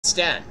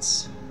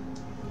stands.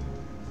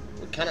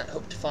 We cannot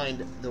hope to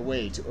find the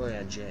way to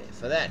Oriange.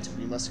 For that,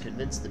 we must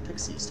convince the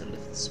pixies to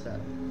lift the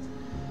spell.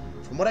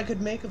 From what I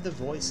could make of the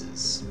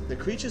voices, the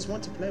creatures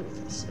want to play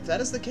with us. If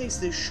that is the case,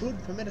 they should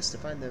permit us to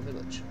find their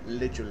village,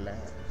 Little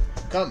Land.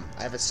 Come,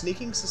 I have a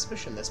sneaking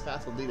suspicion this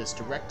path will lead us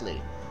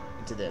directly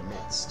into their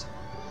midst.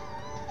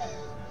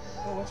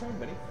 Oh, what's wrong,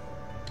 buddy?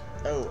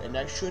 Oh, and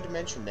I should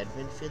mention that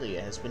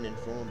Vinfilia has been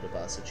informed of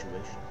our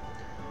situation,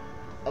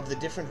 of the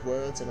different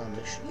worlds and our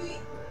mission.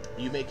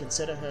 You may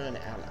consider her an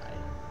ally.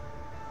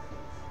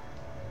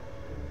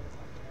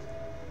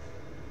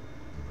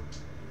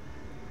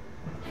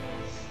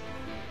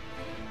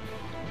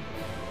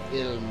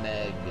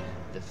 Ilmeg,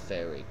 the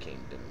Fairy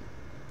Kingdom.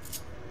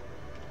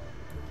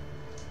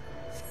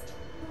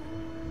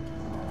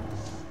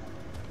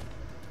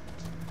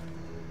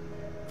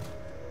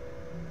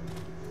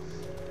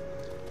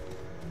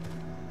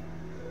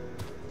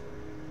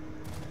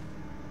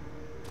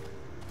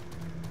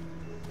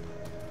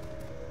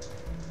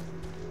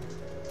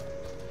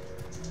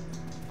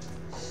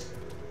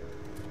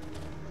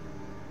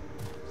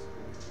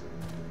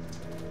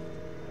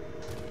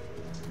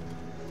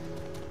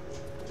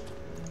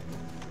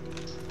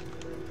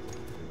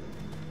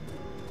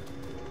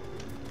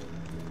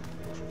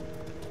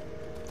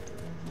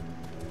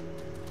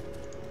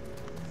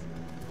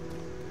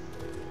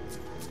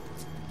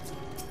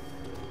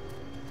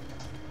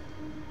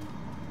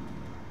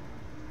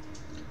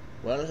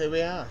 Well, here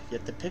we are,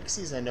 yet the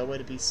pixies are nowhere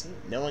to be seen.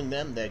 Knowing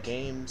them, their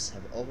games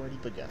have already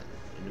begun,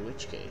 in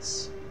which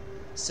case...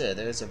 Sir,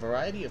 there is a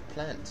variety of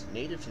plant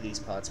native to these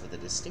parts with a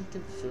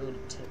distinctive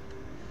furrowed tip.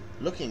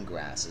 Looking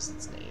grass is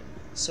its name,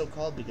 so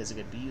called because it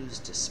could be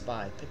used to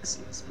spy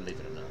pixies, believe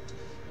it or not.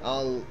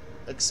 I'll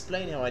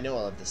explain how I know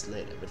all of this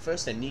later, but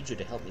first I need you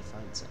to help me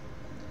find some.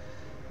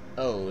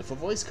 Oh, if a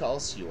voice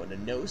calls to you, under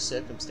no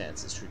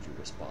circumstances should you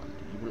respond.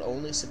 You will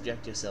only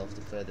subject yourself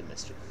to further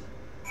mischief.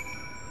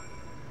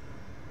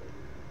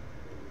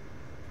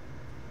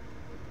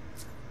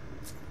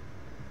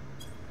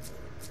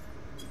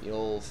 The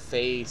old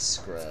face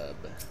scrub.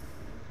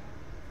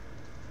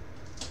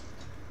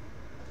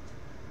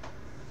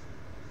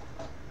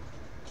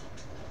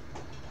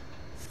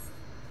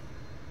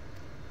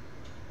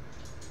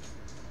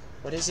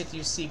 What is it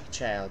you seek,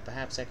 child?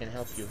 Perhaps I can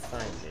help you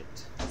find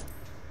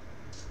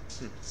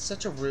it.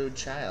 Such a rude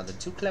child, and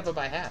too clever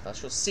by half. I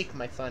shall seek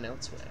my fun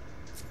elsewhere.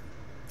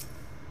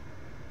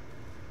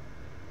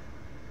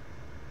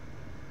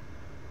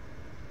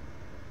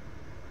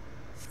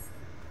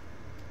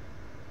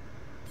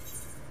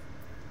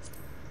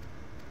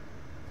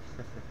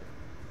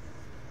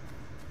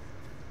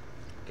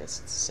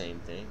 Guess it's the same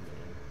thing, man.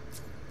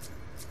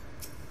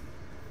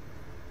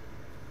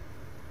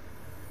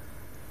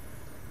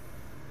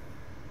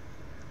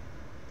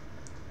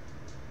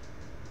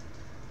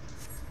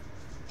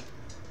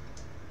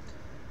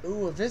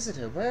 Ooh, a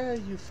visitor. Where are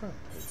you from?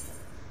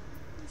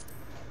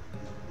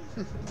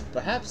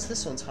 Perhaps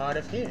this one's hard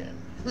of hearing.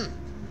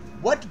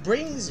 What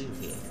brings you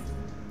here?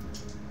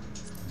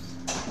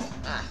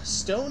 Ah,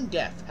 stone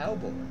deaf. How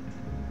boring.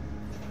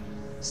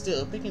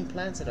 Still, picking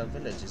plants at our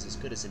village is as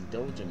good as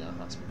indulging our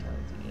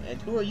hospitality. And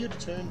who are we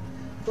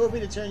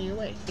to turn you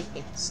away?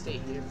 Stay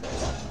here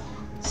forever.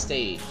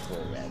 Stay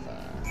forever.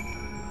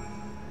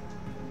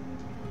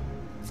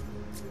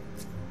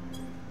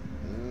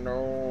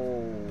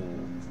 No.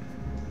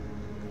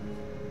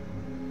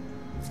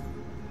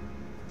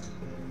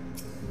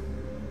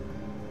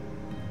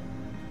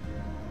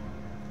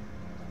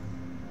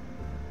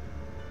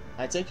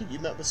 I take it you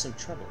met with some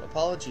trouble.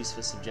 Apologies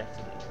for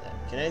subjecting you to that.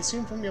 Can I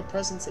assume from your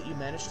presence that you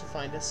managed to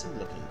find us some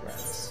looking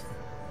grass?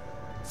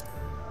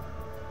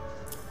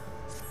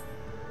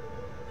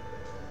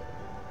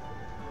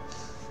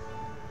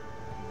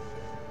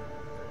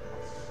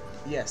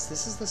 Yes,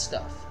 this is the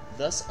stuff.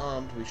 Thus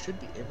armed, we should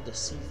be able to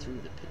see through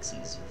the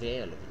pixies'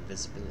 veil of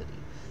invisibility,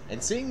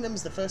 and seeing them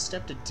is the first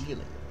step to dealing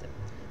with them.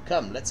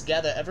 Come, let's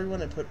gather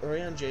everyone and put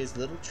Oriange's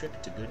little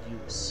trick to good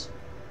use.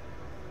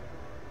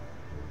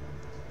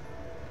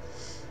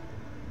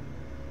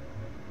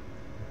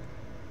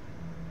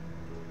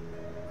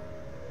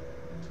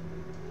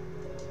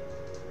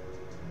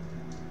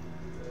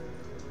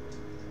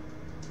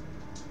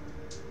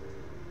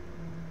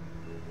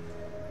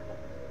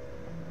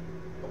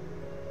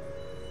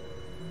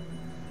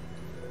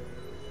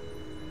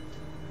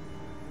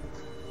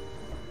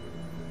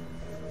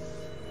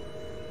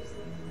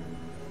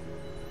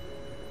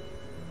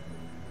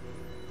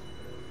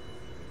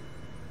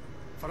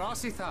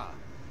 Farasitha,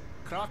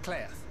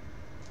 Kracleth.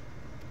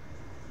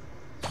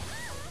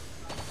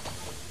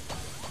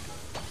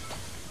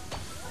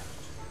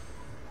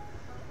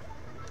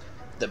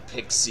 The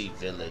Pixie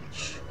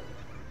Village.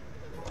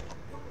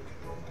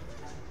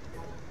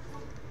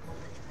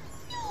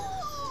 No,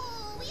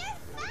 we are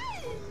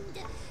found.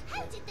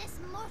 How did this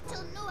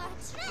mortal know our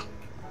trick?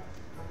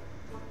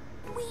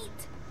 Wait,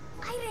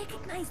 I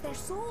recognize their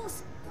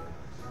souls.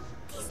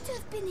 These two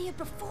have been here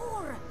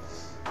before.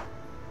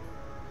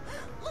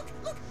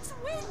 Look,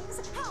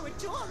 twins! How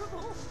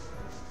adorable!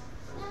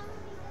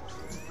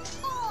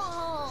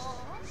 Oh,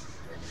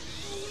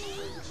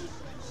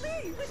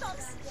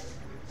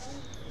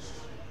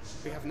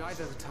 We have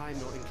neither the time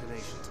nor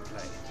inclination to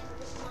play.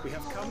 We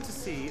have come to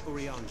see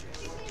Urianger.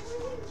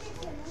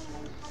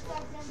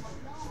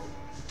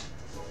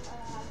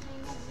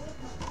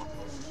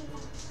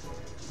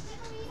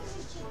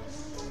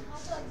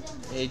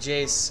 Hey,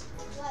 Jace.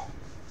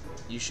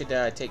 You should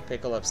take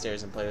Pickle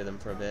upstairs and play with him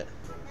for a bit.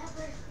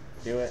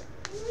 Do it.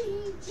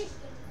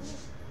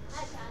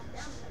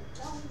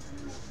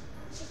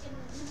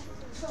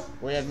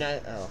 We have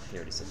not. Oh, he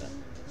already said that.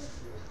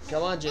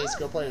 Come on, Jace,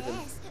 go play with him.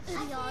 Yes,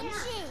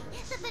 Urianger,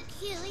 the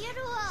peculiar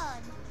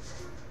one.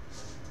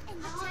 In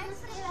return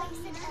for a place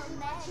in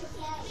Elmer, he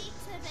agreed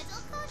to a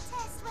riddle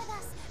contest with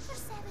us for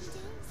 7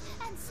 days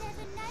and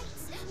 7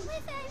 nights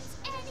without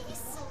any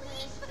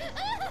sleep.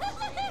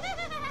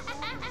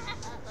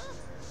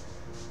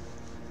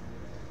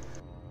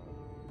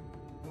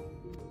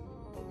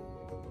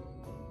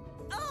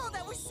 Oh,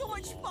 that was so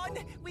much fun!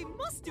 We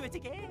must do it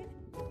again!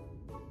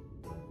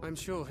 I'm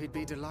sure he'd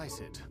be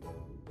delighted.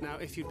 Now,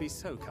 if you'd be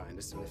so kind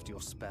as to lift your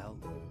spell.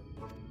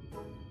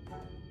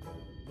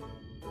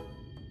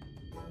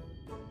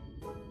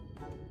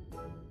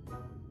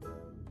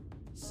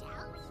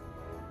 Shall we?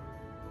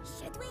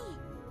 Should we?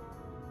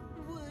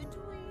 Would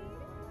we?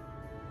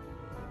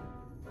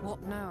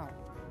 What now?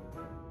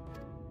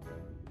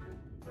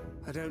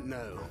 I don't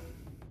know,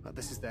 but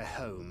this is their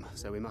home,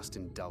 so we must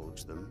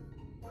indulge them.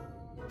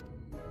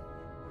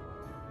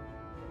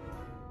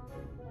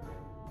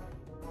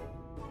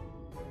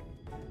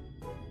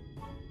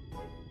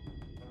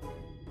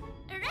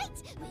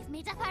 Right, we've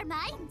made up our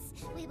minds.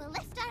 We will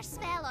lift our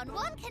spell on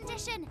one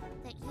condition,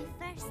 that you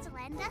first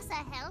lend us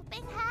a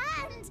helping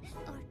hand.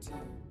 Or 2,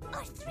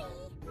 or 3.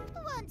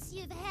 Once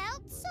you've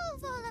helped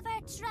solve all of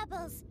our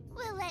troubles,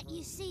 we'll let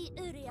you see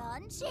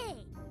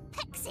Urianger,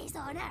 Pixie's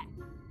honor.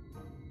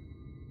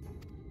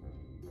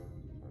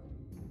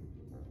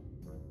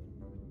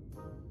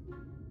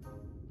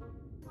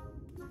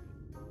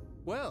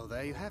 Well,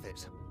 there you have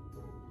it.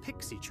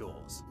 Pixie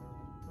chores.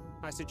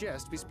 I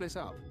suggest we split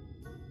up.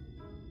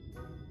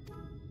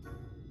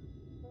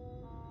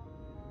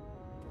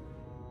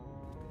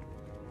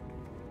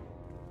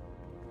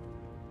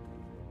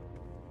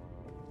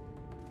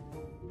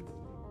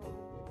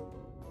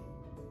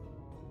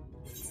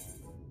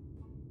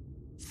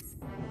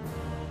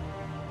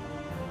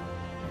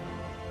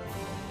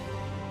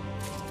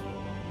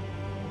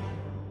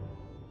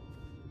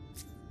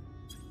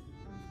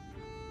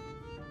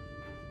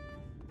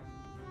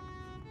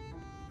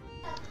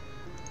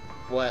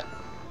 What?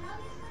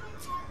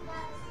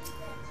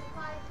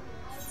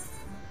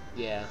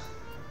 Yeah.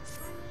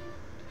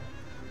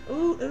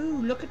 Ooh,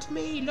 ooh, look at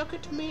me, look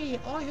at me.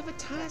 I have a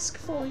task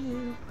for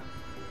you.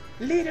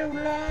 Little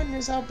Lan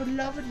is our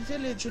beloved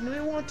village, and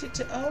we want it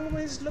to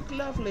always look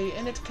lovely,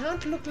 and it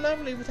can't look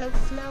lovely without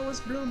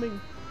flowers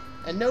blooming.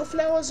 And no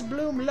flowers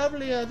bloom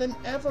lovelier than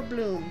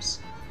Everblooms.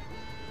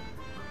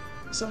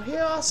 So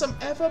here are some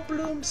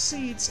Everbloom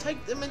seeds.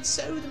 Take them and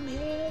sow them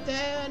here,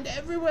 there, and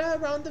everywhere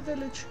around the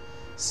village.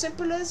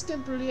 Simple as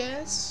dimple,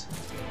 yes?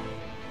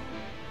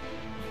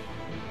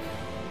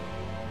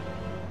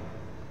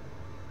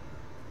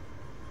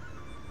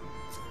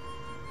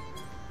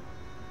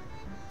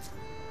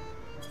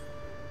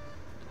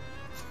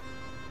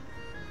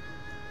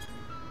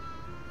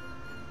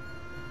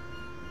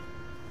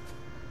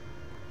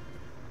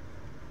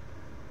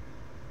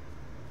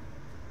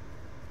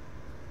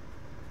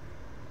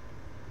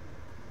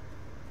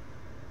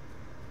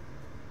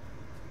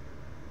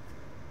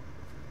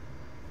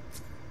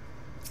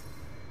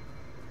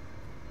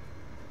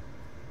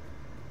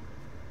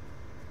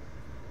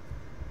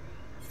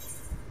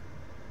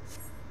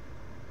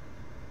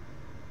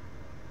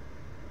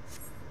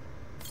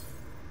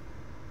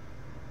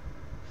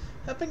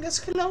 Helping us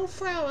grow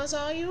flowers,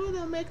 are you?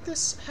 They'll make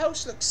this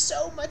house look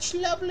so much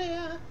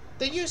lovelier.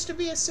 There used to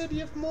be a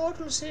city of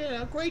mortals here,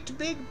 a great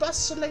big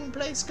bustling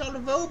place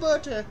called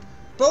Bovert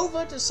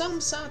or some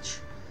such.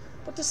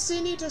 But the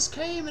Sin Eaters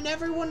came and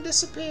everyone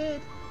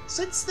disappeared.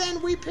 Since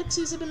then, we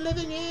pixies have been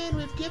living here and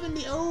we've given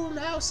the old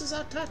houses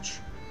our touch.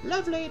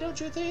 Lovely,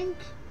 don't you think?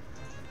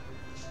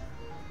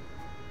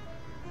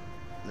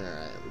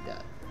 Alright, we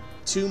got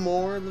 2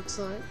 more, looks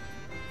like.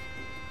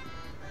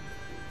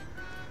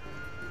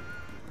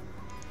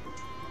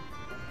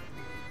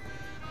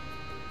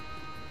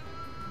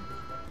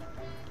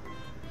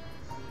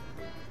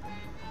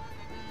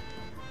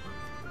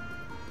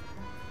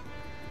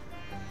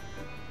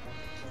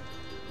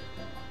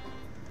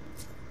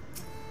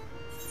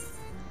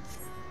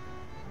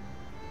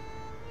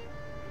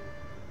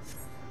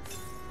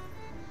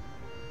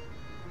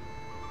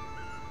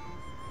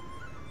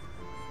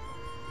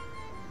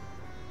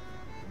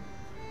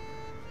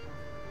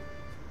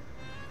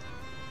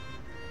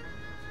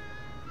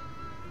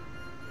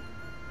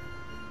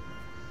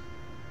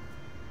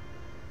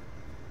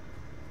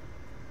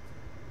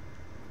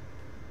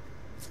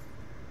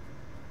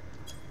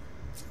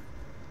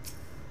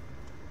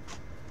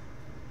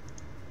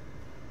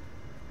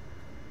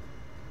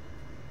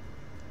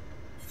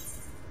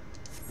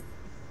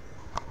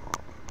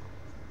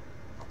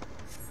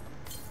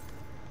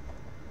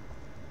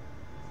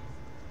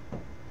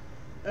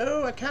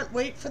 Oh, I can't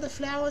wait for the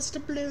flowers to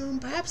bloom.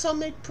 Perhaps I'll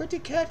make pretty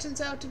curtains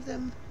out of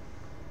them.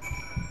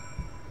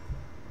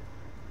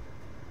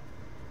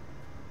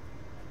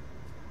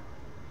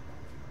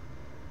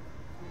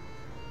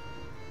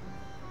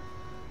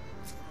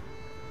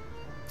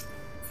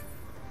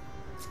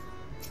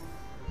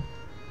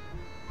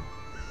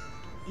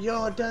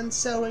 You're done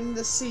sowing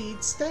the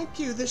seeds. Thank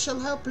you. This shall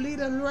help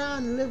Lida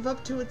Luran live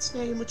up to its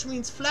name, which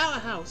means flower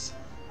house,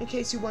 in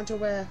case you weren't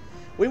aware.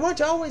 We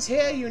weren't always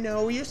here, you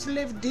know. We used to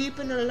live deep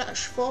in a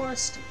lush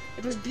forest.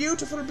 It was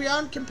beautiful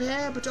beyond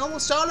compare, but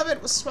almost all of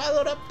it was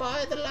swallowed up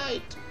by the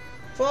light.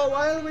 For a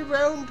while we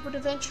roamed, but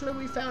eventually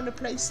we found a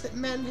place that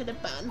men had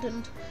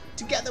abandoned.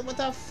 Together with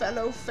our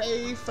fellow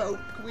Fae folk,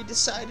 we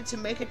decided to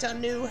make it our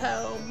new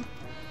home.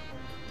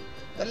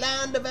 The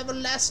land of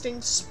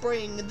everlasting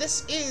spring.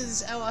 This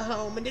is our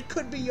home, and it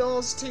could be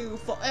yours too,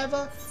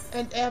 forever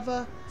and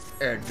ever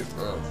and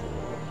ever.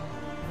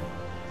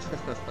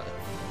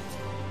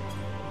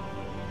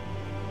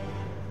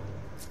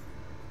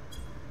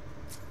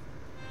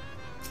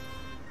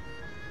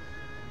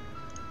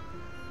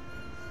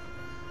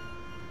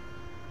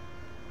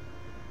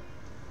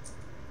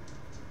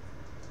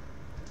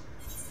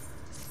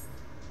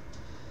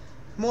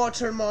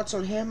 Mortal,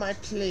 mortal, hear my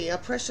plea. Our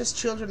precious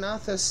children are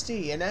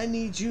thirsty, and I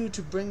need you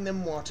to bring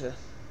them water.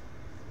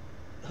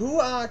 Who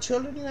are our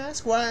children, you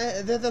ask?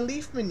 Why, they're the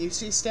leafmen you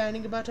see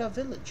standing about our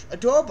village.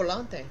 Adorable,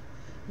 aren't they?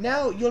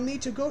 Now, you'll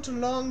need to go to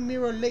Long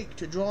Mirror Lake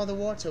to draw the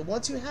water.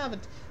 Once you have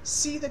it,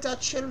 see that our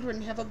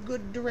children have a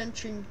good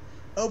drenching.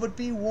 Oh, but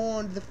be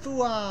warned, the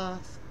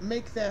Fuath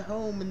make their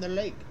home in the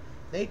lake.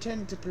 They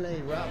tend to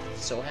play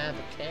rough, so have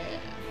a care.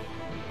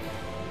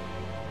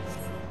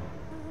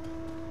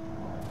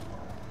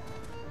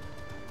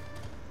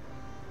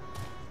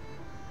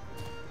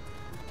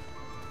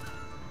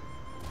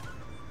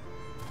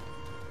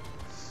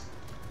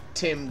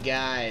 Tim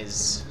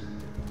Guys.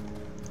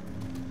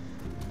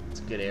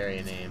 It's a good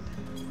area name.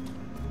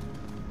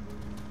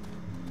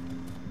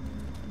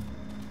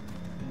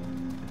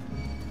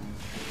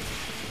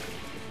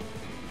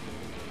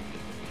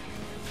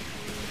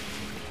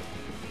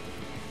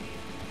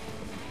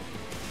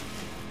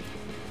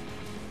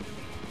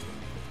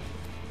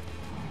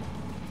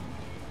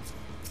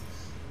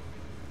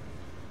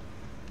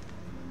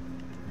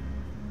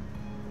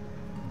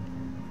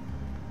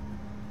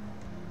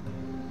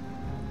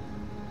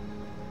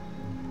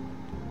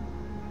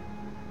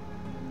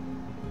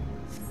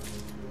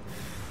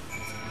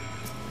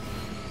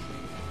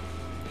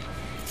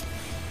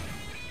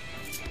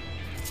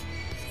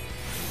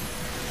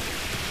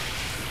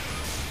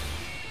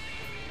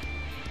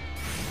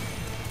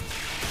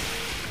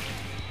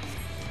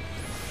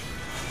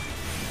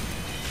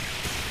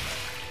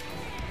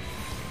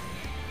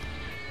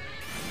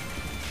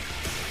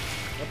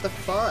 What the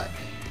fuck?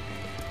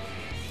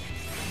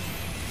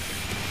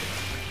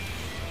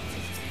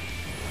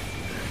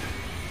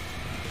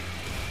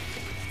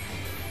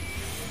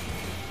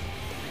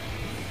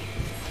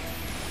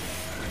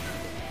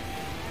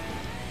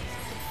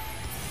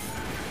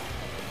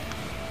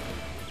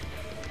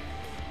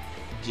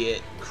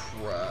 Get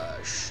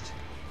crushed.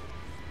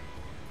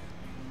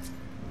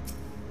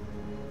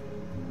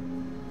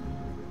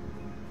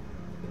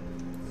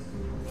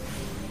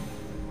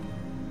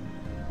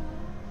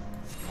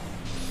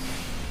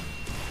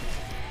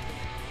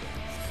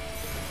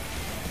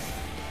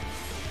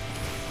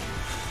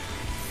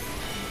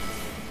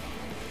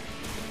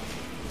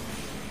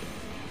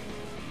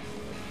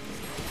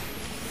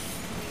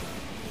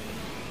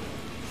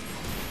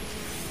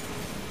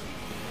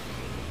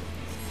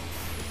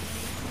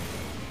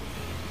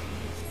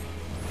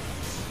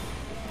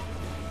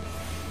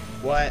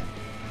 What?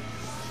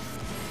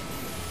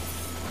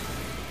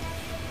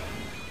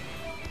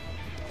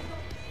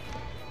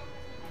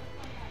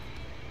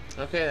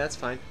 Okay, that's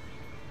fine.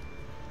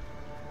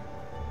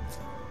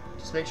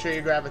 Just make sure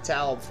you grab a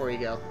towel before you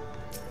go.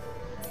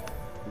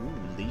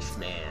 Ooh, Leaf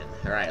Man.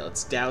 Alright,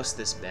 let's douse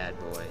this bad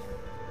boy.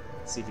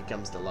 See if he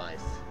comes to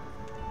life.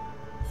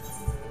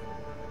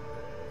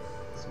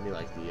 It's gonna be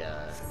like the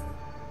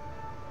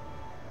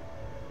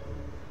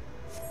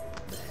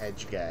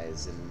hedge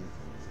guys in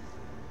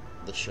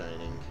The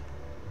Shining.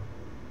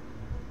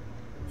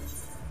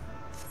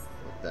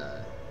 With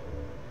the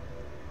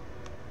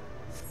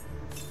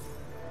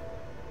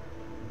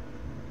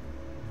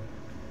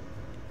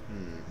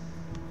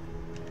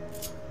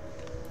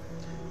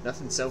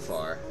nothing so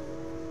far.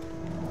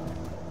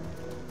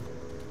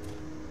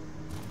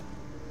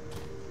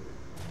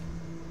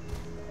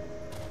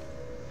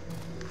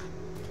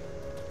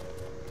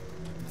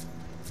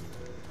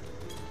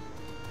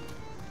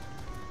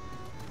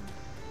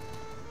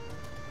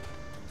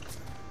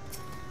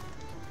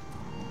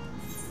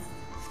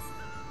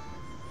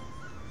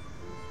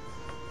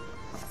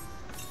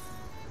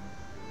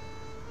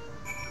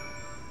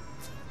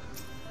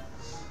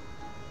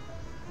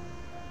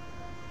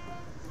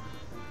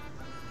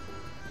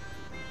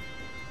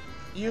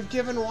 You've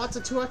given water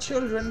to our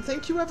children.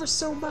 Thank you ever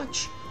so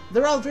much.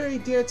 They're all very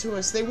dear to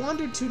us. They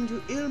wandered into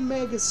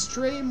Ilmeg as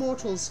stray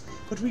mortals,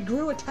 but we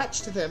grew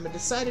attached to them and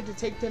decided to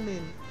take them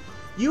in.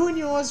 You and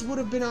yours would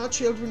have been our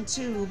children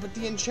too, but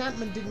the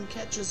enchantment didn't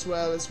catch as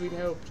well as we'd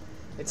hoped.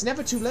 It's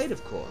never too late,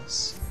 of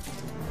course.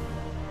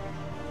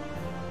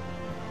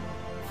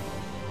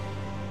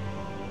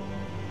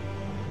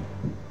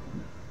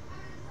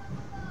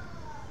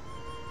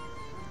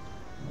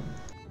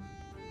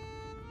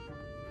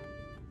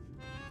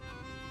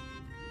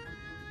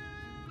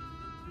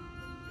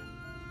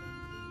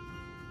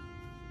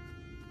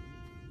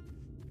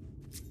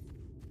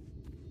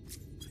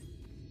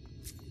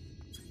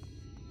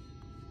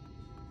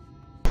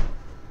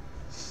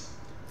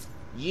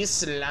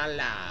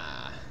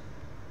 Yislala.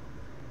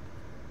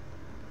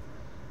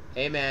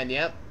 Hey man,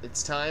 yep,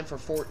 it's time for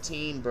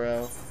 14,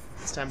 bro.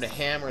 It's time to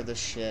hammer this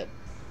shit.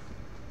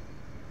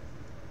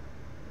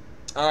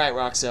 Alright,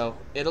 Roxo.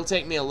 It'll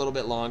take me a little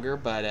bit longer,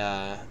 but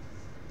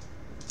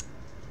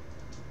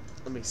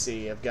let me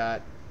see. I've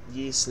got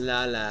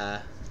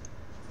Yislala.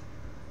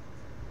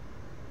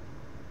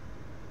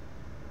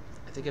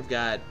 I think I've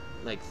got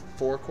like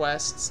 4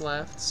 quests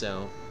left,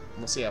 so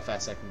we'll see how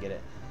fast I can get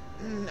it.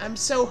 I'm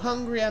so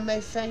hungry I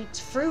may faint.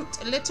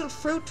 Fruit, a little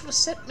fruit will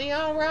set me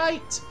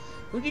alright.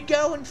 Will you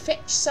go and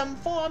fetch some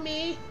for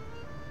me?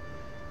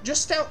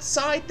 Just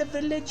outside the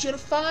village you'll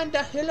find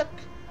a hillock.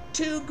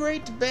 2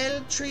 great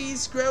bell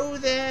trees grow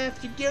there.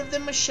 If you give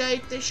them a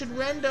shake, they should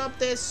rend up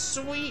their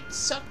sweet,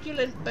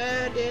 succulent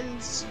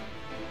burdens.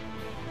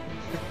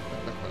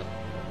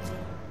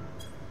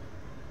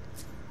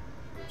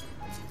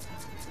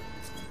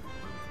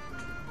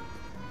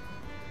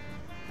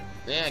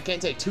 Yeah, I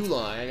can't take too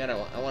long.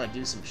 I want to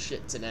do some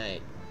shit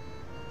tonight.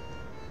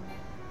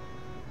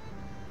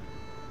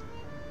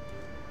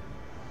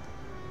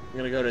 I'm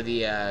gonna go to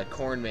the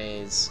corn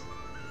maze.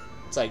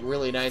 It's like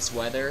really nice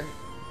weather,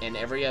 and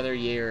every other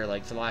year,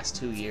 like for the last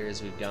 2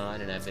 years, we've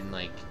gone, and I've been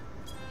like,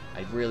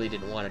 I really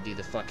didn't want to do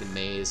the fucking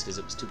maze because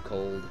it was too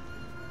cold.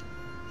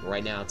 But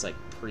right now, it's like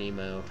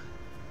primo.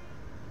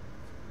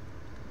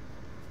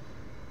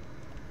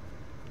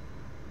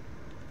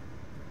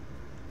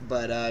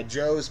 But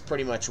Joe's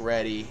pretty much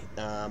ready.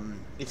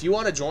 If you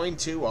want to join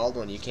too,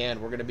 Aldwin, you can.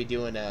 We're going to be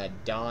doing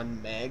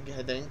Don Meg,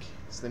 I think.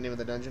 Is the name of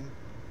the dungeon.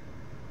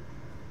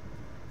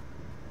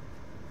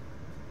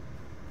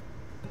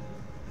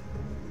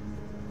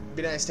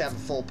 Be nice to have a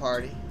full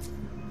party.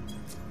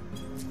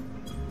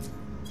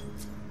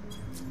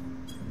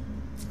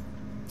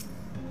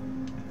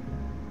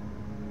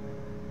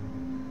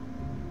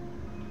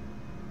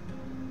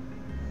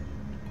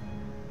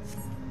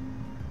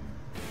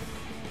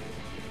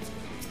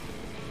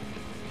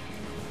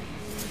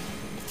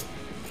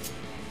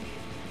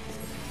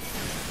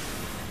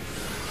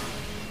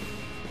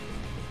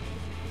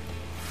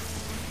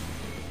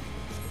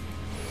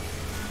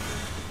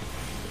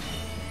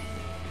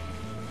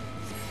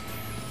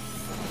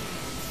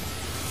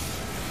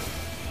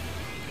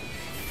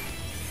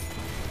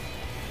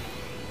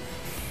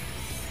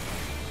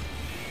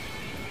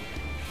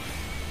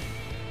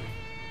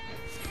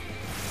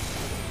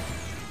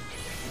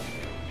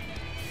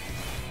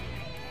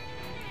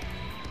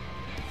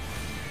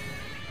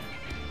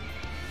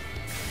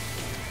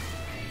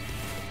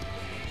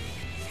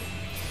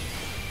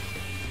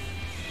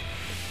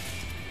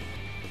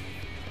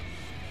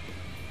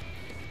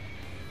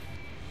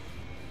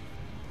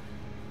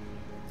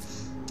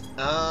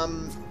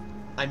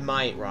 I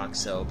might,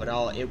 Roxo, but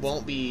it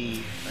won't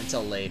be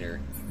until later.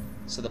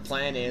 So the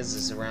plan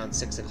is around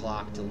 6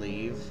 o'clock to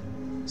leave.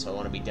 So I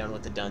want to be done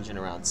with the dungeon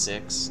around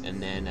 6,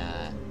 and then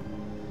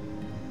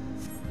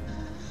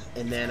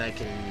I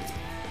can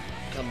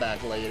come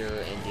back later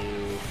and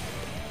do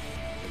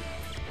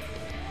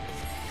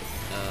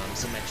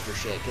some extra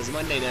shit. Because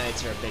Monday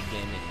nights are a big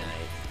gaming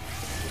night.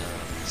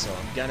 So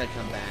I'm gonna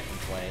come back and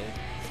play.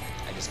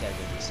 I just gotta go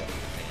do stuff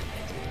with the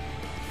family too.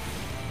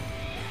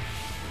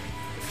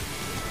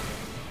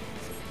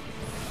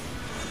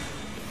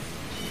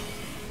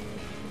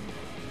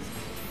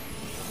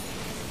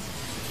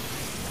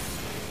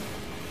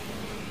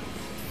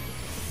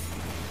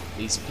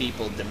 These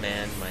people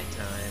demand my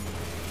time.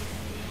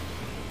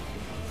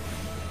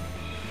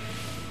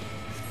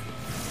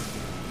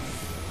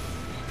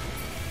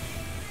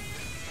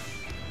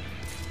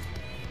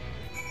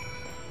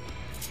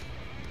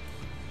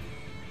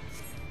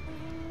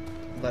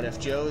 But if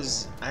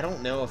Joe's... I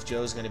don't know if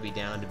Joe's going to be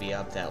down to be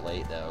up that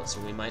late, though, so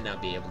we might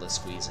not be able to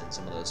squeeze in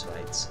some of those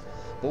fights.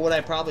 But what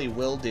I probably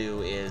will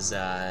do is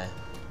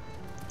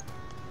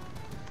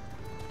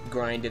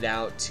grind it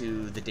out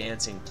to the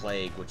Dancing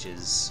Plague, which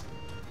is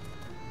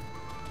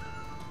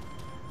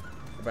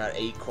about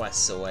 8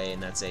 quests away,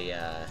 and that's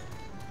a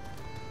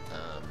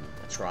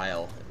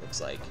trial, it looks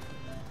like.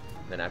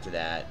 Then after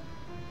that...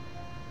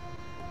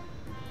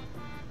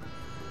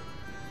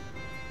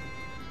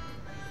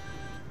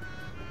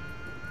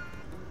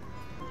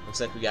 looks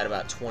like we got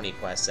about 20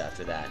 quests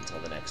after that until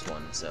the next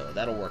one, so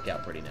that'll work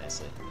out pretty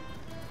nicely.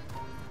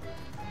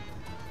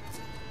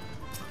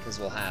 Because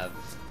we'll have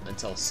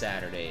until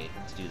Saturday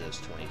to do those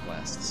 20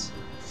 quests.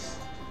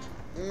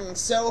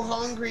 So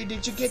hungry.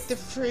 Did you get the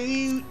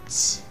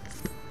fruit?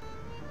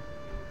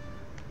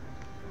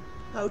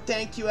 Oh,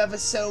 thank you ever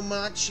so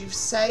much. You've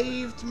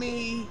saved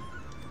me.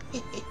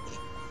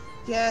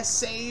 Yeah,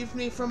 saved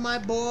me from my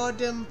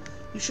boredom.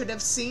 You should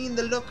have seen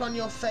the look on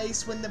your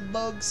face when the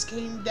bugs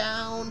came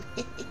down.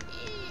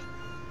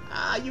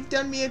 Ah, you've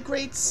done me a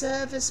great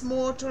service,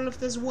 mortal. If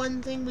there's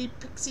one thing we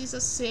pixies are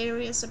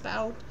serious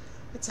about,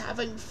 it's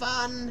having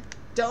fun.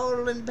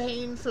 Dull and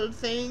painful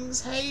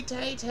things. Hate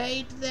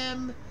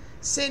them.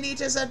 Sin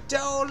eaters are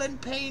dull and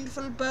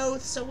painful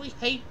both, so we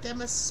hate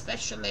them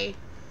especially.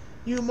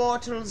 You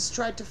mortals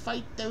try to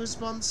fight those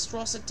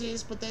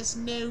monstrosities, but there's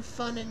no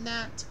fun in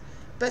that.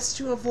 Best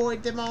to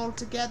avoid them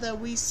altogether,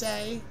 we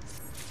say.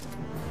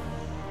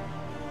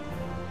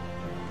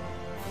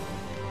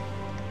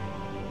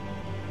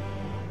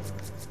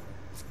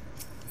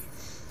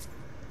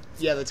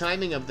 Yeah, the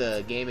timing of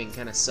the gaming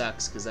kind of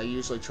sucks, because I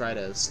usually try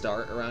to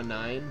start around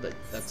 9, but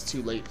that's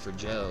too late for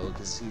Joe,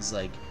 because he's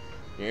like,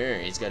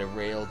 he's got a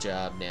rail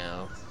job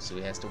now, so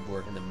he has to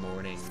work in the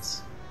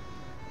mornings.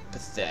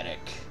 Pathetic.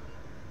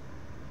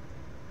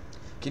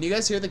 Can you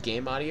guys hear the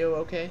game audio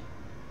okay?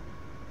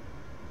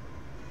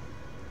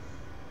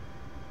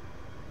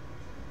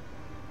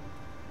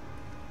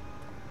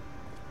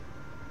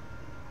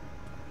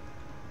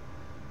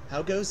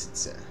 How goes it,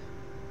 sir?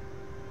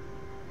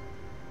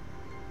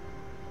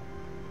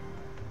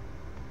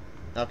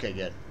 Okay,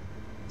 good.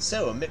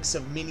 So, a mix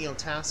of menial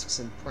tasks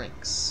and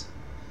pranks.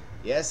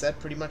 Yes, that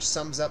pretty much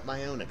sums up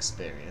my own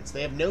experience.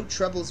 They have no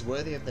troubles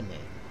worthy of the name.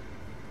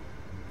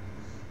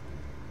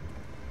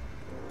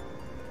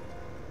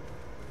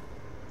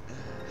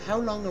 How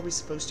long are we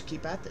supposed to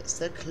keep at this?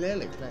 They're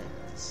clearly playing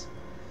us.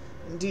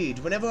 Indeed,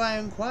 whenever I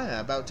inquire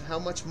about how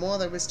much more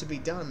there is to be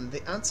done,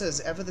 the answer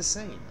is ever the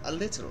same. A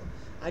little.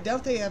 I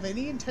doubt they have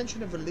any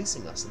intention of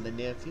releasing us in the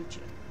near future.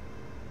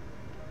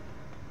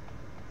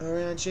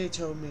 Orange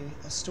told me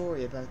a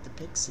story about the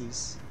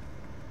pixies.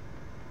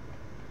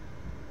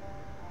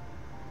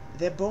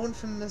 They're born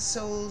from the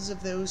souls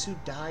of those who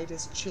died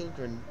as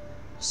children,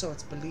 so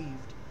it's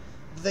believed.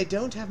 They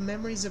don't have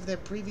memories of their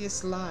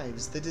previous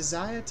lives. The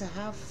desire to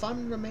have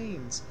fun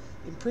remains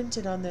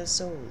imprinted on their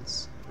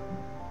souls.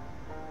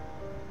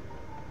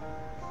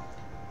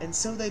 And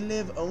so they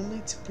live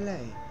only to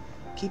play,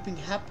 keeping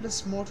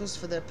hapless mortals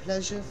for their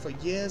pleasure for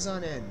years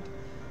on end,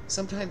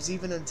 sometimes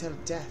even until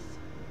death.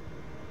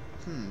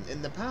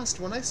 In the past,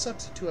 when I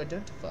sought to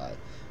identify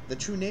the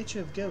true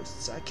nature of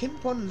ghosts, I came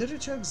upon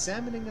literature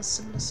examining a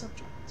similar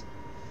subject.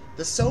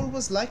 The soul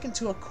was likened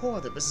to a core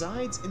that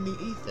resides in the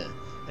ether,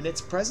 and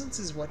its presence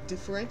is what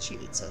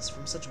differentiates us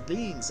from such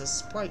beings as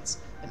sprites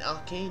and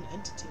arcane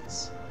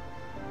entities.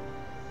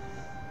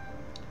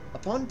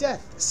 Upon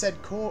death,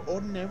 said core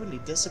ordinarily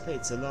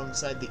dissipates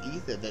alongside the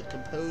ether that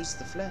composed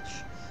the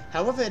flesh.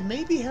 However, it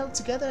may be held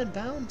together and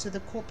bound to the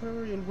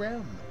corporeal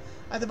realm,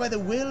 either by the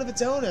will of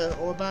its owner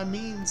or by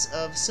means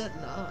of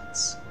certain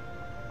arts.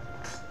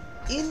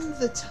 In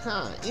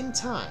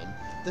time,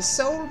 the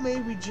soul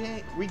may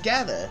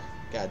regather.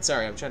 God,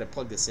 sorry, I'm trying to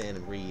plug this in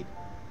and read.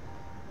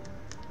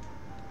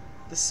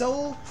 The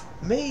soul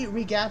may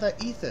regather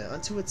ether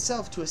unto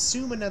itself to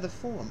assume another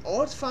form,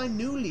 or to find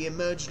newly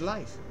emerged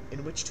life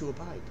in which to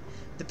abide.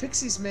 The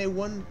pixies may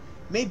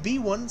be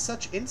one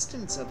such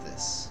instance of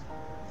this.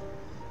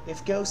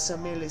 If ghosts are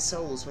merely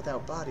souls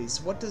without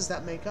bodies, what does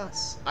that make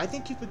us? I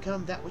think you've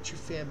become that which you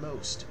fear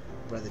most,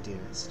 brother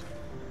dearest.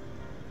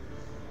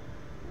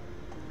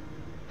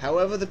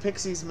 However the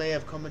pixies may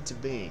have come into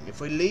being, if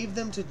we leave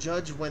them to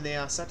judge when they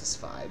are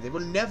satisfied, they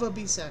will never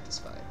be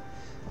satisfied.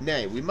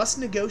 Nay, we must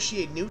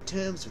negotiate new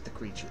terms with the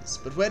creatures,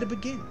 but where to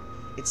begin?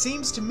 It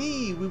seems to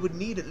me we would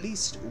need at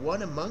least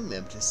one among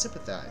them to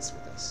sympathize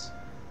with us.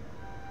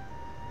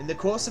 In the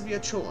course of your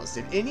chores,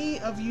 did any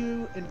of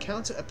you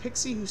encounter a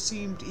pixie who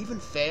seemed even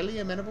fairly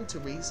amenable to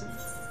reason?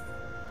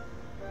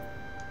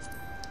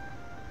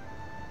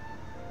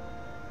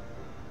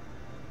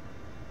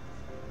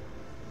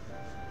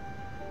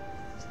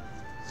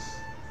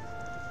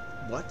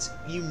 What?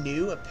 You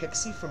knew a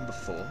pixie from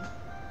before?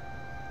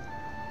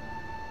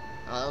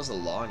 Oh, that was a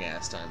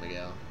long-ass time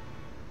ago.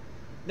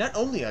 Not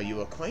only are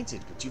you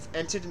acquainted, but you've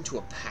entered into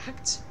a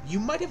pact? You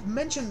might have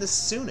mentioned this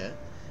sooner.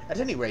 At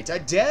any rate, I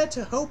dare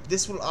to hope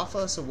this will offer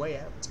us a way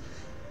out.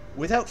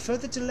 Without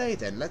further delay,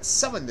 then, let's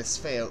summon this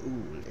fair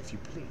ool, if you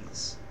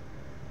please.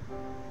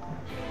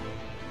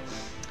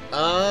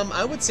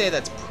 I would say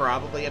that's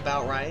probably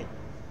about right.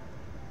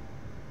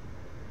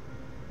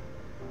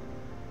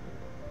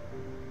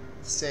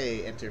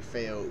 Say, enter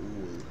Feo Ool.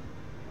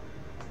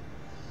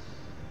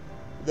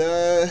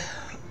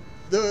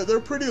 They're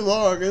pretty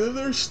long, and then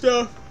there's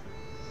stuff.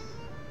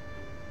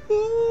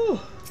 Ooh.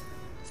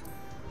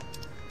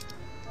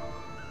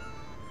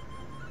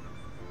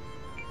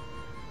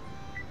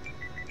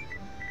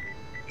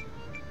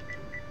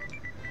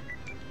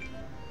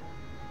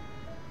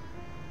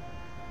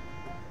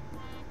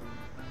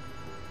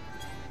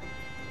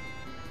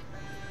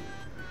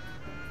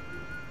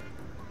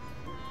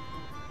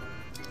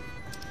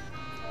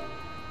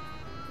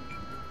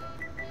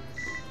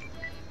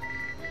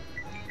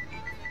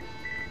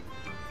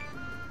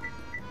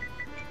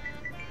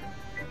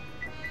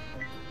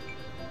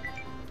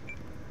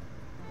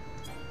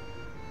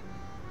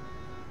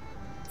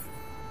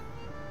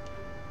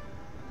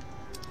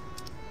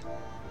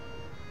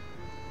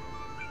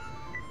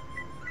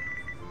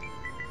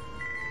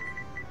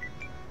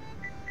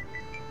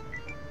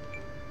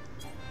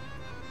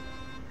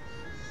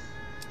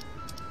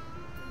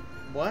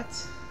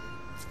 What?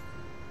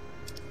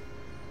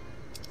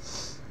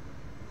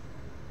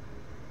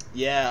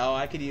 Yeah, oh,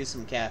 I could use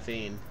some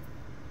caffeine.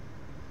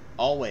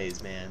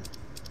 Always, man.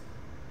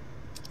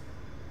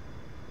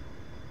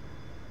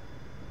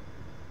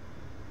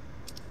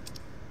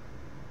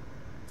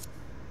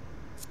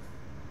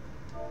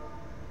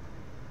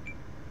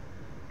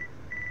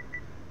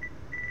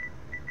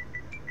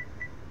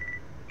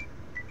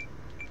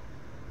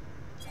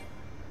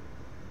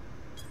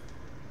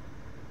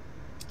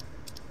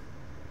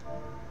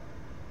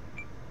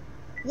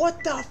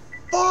 What the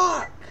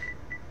fuck?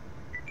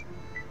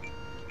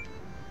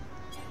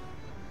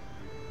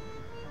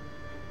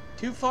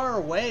 Too far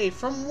away?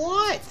 From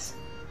what?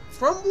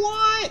 From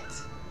what?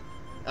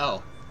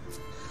 Oh.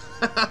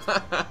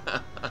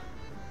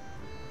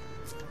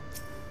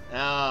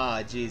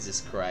 Ah,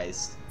 Jesus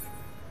Christ.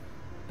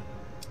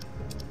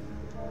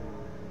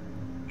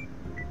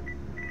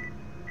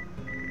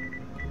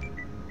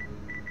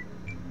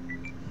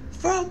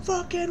 From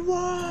fucking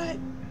what?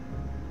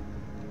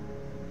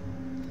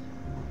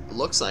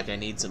 Looks like I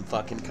need some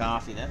fucking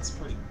coffee. That's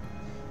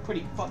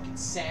pretty fucking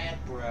sad,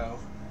 bro.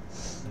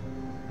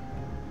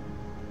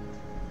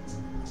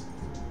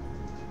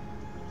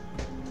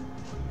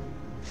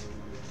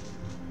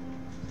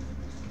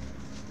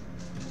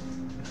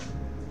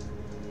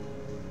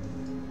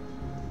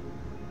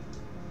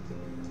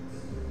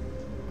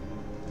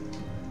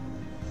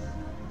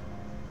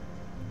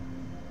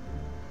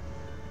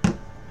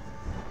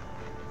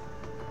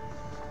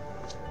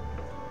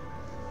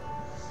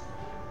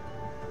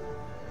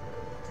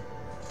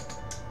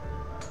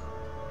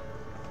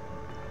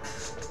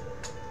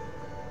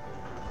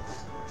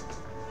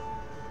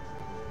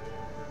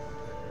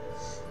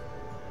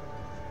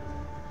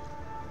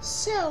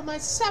 So, my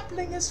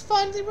sapling has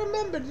finally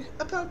remembered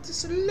about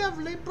this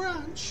lovely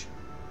branch.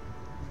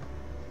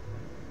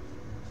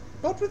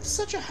 But with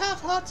such a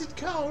half-hearted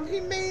call, he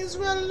may as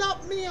well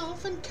lop me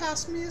off and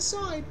cast me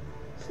aside.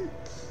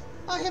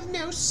 I have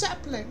no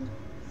sapling.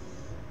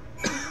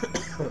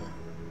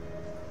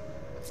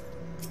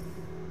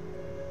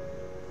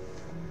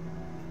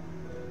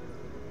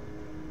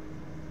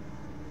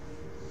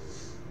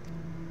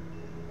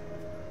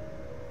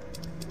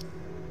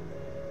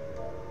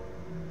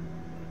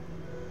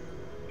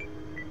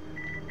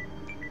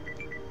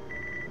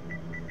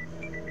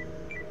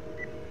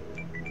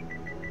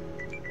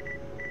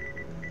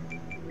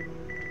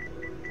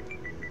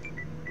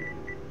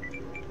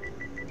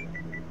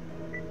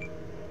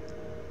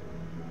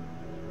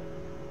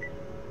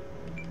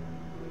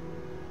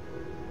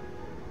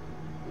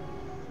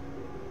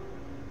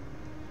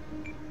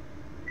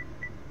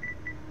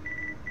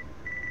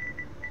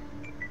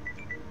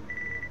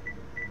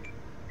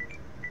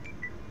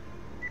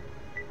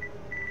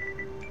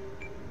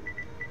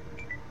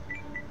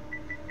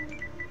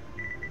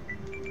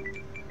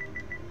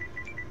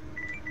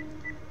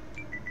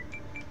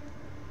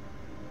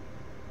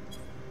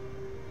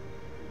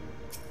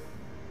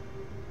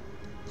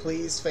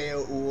 Please,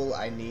 Feoul,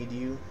 I need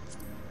you.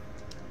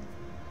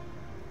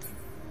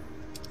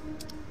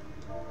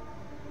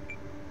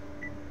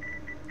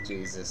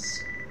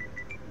 Jesus.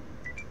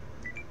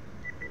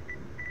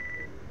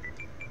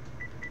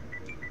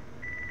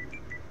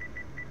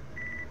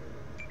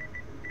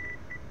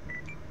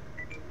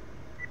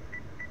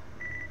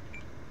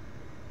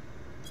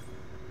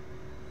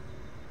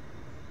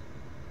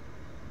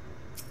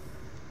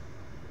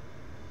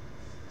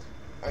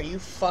 Are you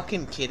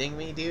fucking kidding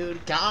me,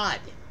 dude? God!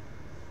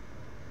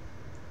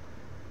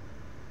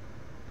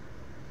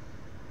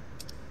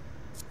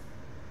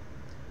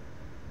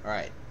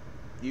 Alright.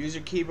 Use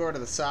your keyboard or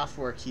the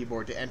software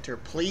keyboard to enter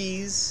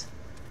please,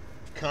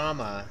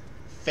 comma,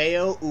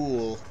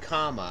 Feoul,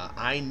 comma,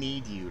 I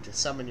need you to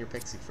summon your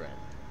pixie friend.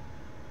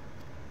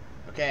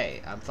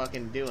 Okay, I'm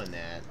fucking doing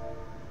that.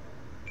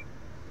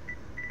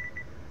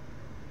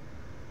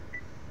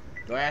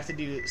 Do I have to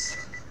do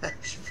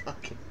slash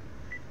fucking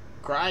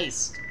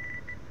Christ?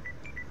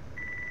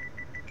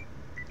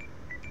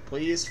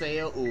 Please,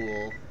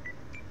 Feoul,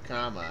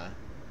 comma,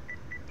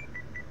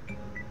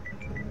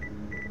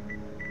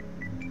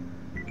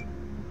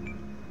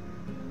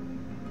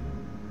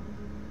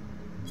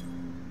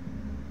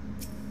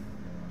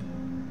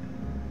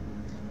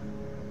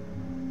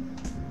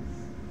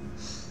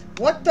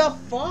 what the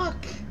fuck?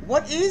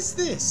 What is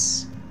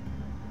this?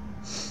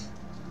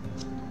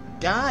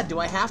 God, do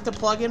I have to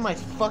plug in my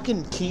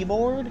fucking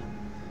keyboard?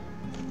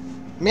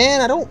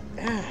 Man, I don't...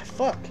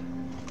 fuck.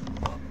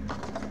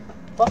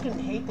 Fucking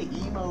hate the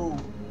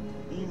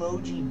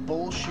emoji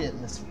bullshit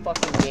in this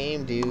fucking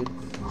game, dude.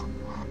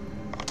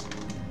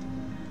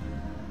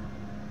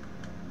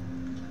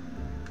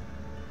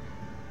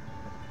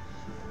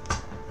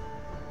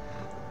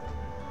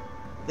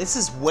 This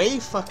is way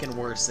fucking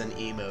worse than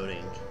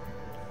emoting.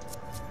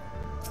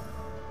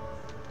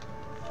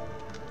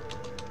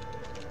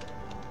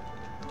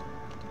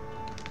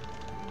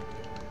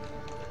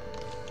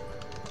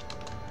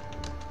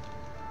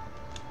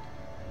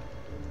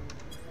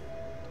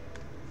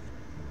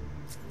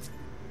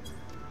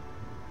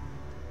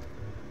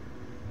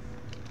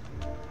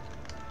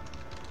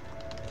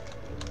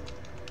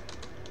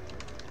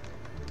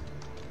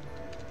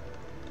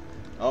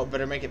 Oh,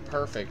 better make it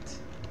perfect.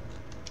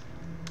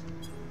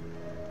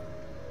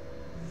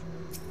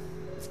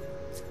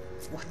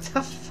 What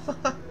the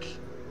fuck?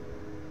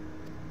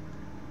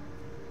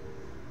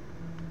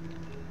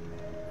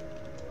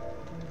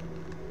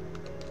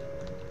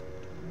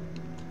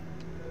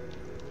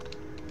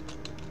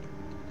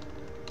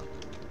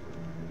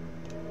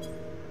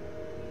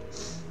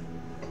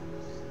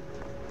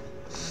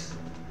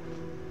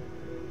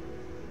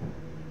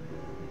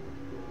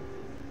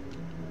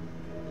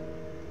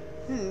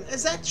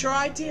 Is that your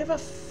idea of a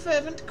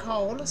fervent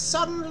call? A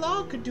sodden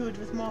log could do it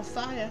with more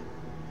fire.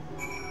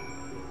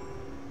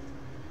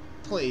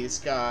 Please,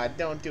 God,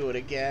 don't do it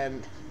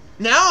again.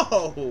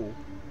 No!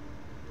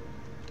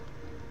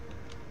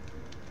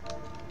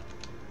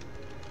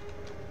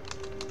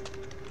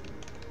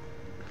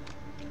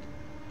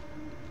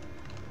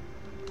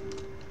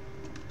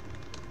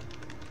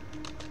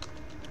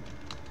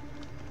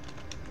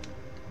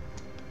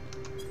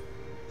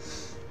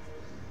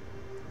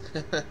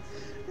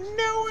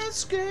 No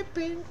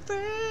escaping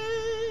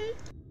fate.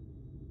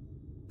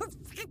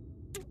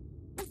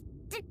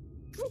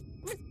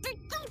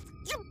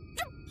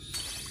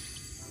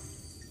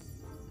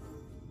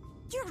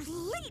 You're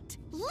late!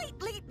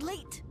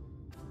 Late!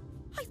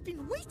 I've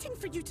been waiting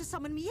for you to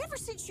summon me ever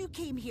since you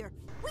came here.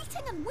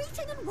 Waiting and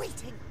waiting and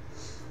waiting.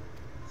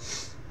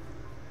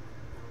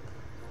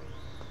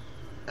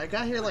 I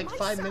got here like My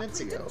 5 minutes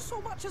sapling ago. didn't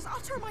so much as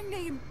utter my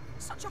name.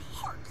 Such a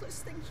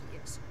heartless thing he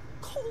is.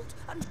 Cold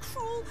and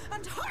cruel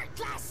and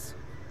heartless.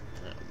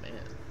 Oh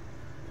man.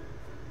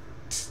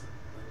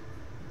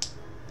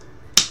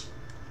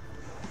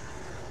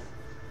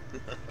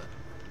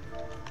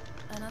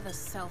 Another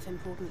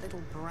self-important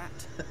little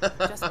brat.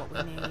 Just what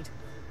we need.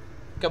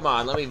 Come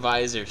on, let me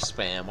visor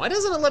spam. Why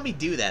doesn't it let me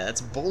do that?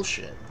 That's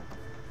bullshit.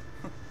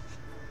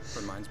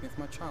 Reminds me of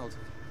my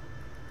childhood.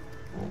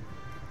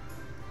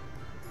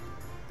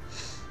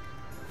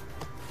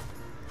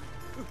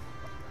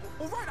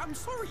 All right, I'm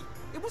sorry.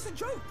 It was a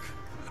joke.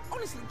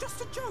 Honestly,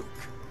 just a joke.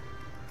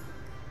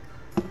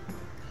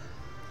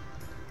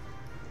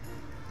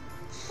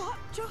 But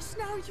just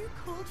now you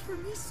called for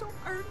me so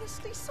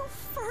earnestly, so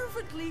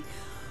fervently.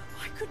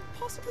 I couldn't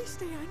possibly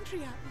stay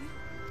angry at you.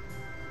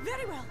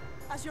 Very well.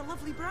 As your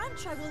lovely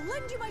branch, I will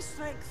lend you my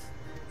strength.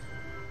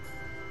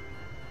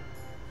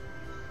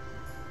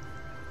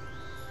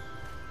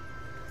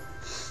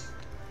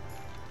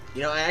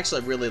 You know, I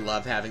actually really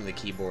love having the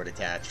keyboard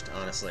attached,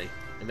 honestly.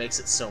 It makes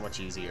it so much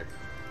easier.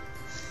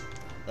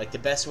 Like, the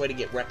best way to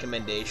get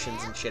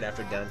recommendations and shit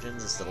after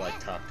dungeons is to, like,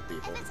 talk to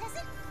people. If it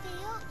doesn't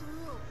feel,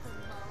 ooh, the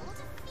mold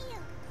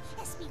feel.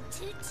 It's been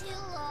too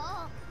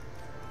long.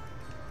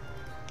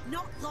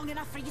 Not long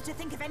enough for you to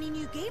think of any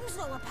new games,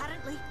 though,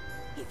 apparently.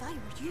 If I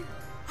were you,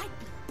 I'd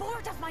be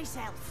bored of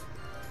myself.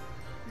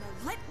 Now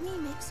let me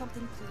make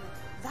something clear.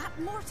 That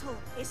mortal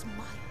is mine.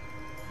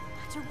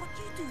 No matter what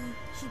you do,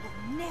 he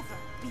will never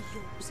be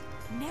yours.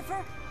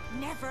 Never,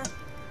 never,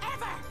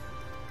 ever!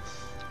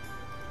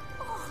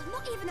 Oh,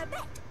 not even a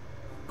bit.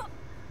 But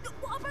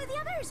what about the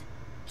others?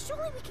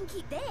 Surely we can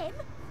keep them.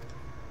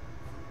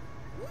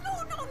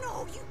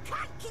 No, you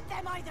can't keep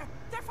them either.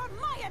 They're for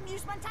my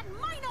amusement and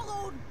mine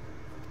alone.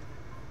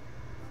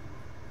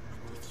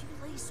 And if you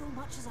lay so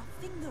much as a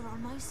finger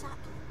on my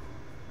sapling,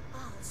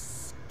 I'll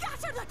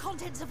scatter the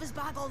contents of his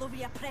bag all over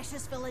your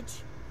precious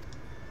village.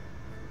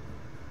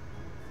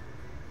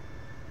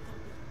 There'll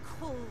be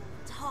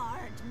cold,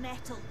 hard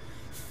metal,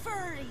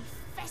 furry,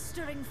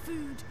 festering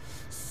food,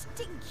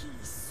 stinky,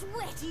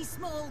 sweaty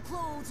small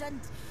clothes,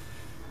 and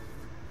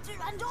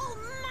all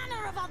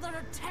manner of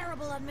other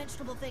terrible,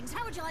 unmentionable things.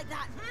 How would you like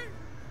that,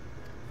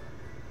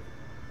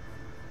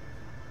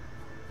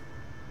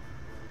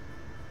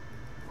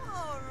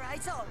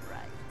 All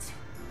right.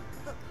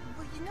 But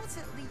will you not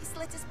at least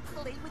let us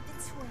play with the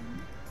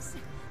twins?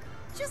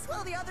 Just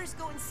while the others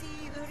go and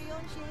see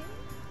Uriange?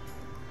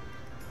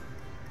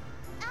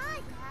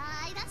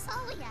 Aye, that's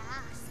all we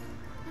ask.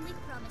 And we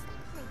promise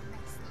we'll play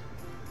nicely.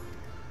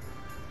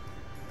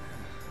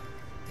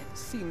 It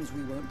seems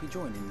we won't be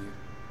joining you.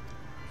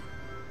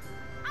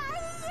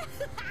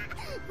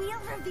 We'll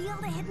reveal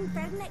the hidden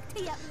verdict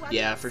to you at once.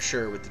 Yeah, for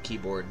sure, with the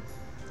keyboard.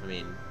 I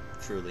mean,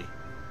 truly.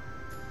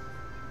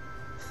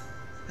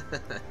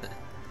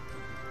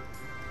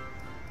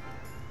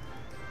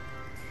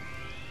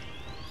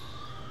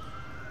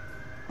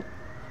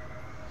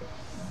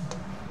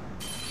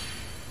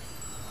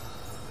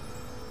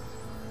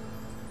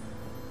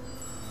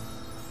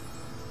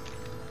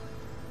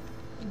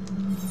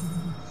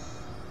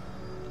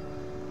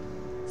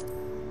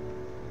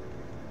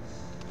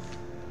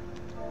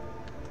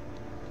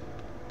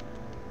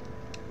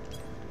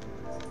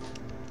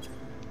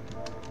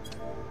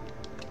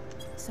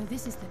 So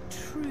this is the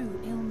true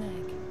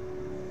Ilmeg.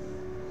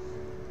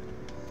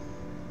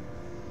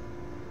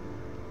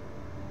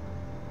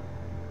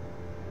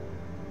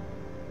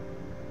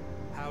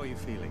 How are you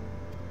feeling?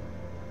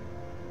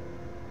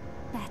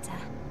 Better.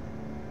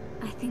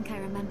 I think I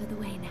remember the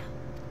way now.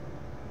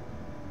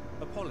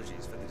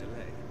 Apologies for the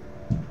delay.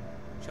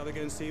 Shall we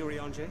go and see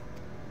Uriange?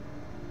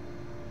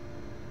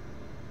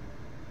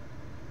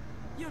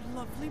 Your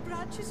lovely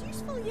branch is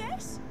useful,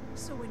 yes?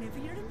 So whenever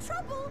you're in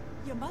trouble,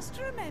 you must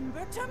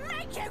remember to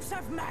make use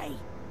of me!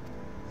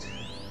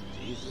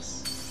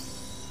 Jesus.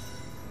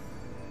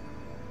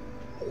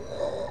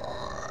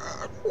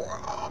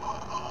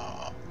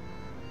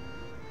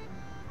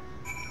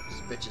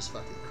 This bitch is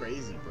fucking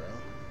crazy, bro.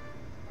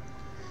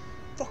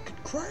 Fucking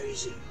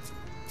crazy!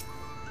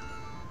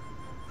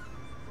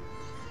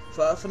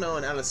 For Alphino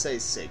and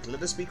Alisaie's sake,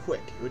 let us be quick.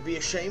 It would be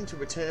a shame to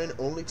return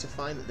only to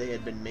find that they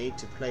had been made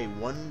to play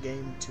one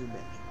game too many.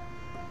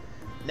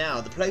 Now,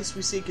 the place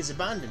we seek is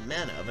abandoned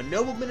manor of a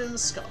nobleman in the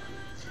sky.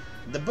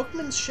 The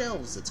Bookman's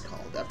Shelves, it's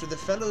called, after the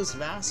fellow's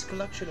vast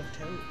collection of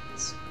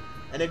toads.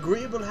 An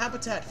agreeable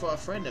habitat for a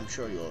friend, I'm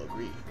sure you'll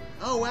agree.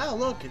 Oh wow,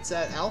 look, it's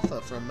that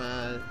Alpha from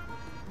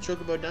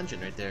Chocobo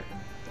Dungeon right there.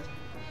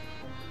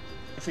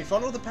 If we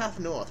follow the path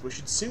north, we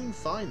should soon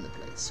find the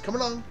place. Come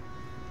along!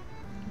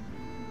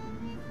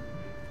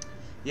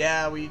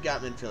 Yeah, we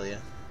got Minfilia.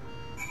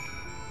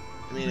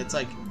 I mean, it's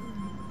like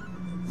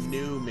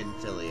new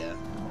Minfilia.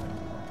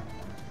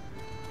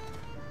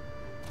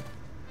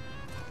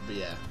 But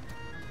yeah.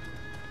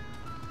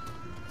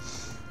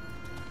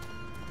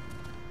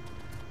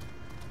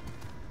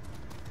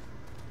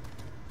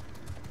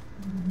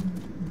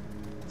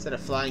 Is that a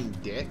flying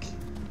dick?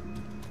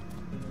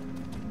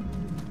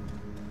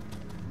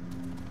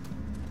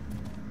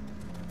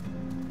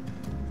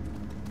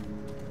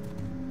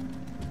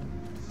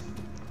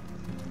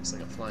 Looks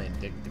like a flying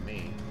dick to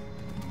me.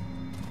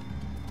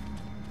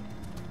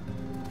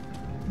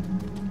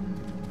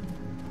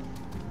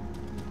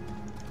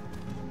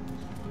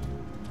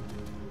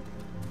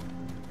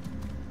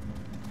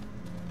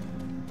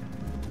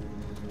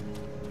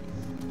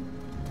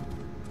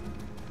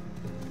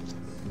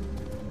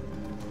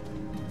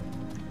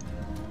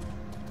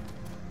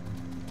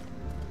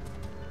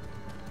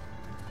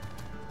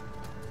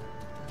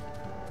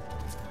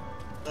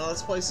 Oh,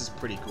 this place is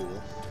pretty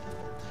cool.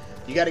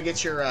 You gotta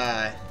get your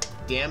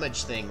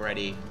damage thing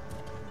ready,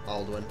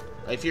 Aldwin.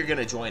 If you're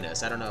gonna join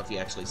us. I don't know if you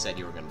actually said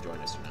you were gonna join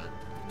us or not.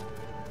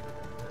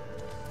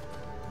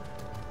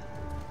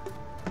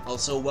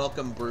 Also,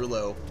 welcome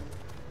Brulo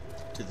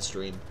to the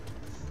stream.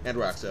 And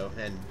Roxo,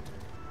 and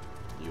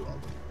you,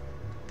 Aldwin.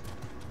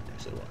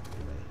 Actually, welcome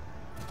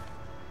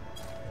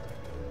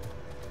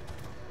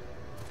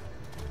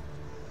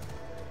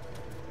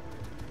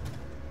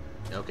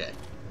everybody. Okay.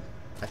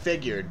 I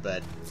figured,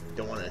 but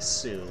don't want to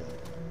assume.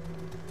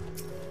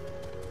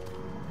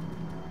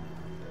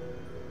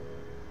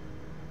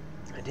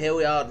 And here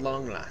we are at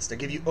long last. I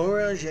give you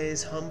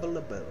Orange's humble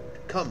abode.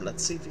 Come,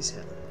 let's see if he's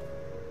home.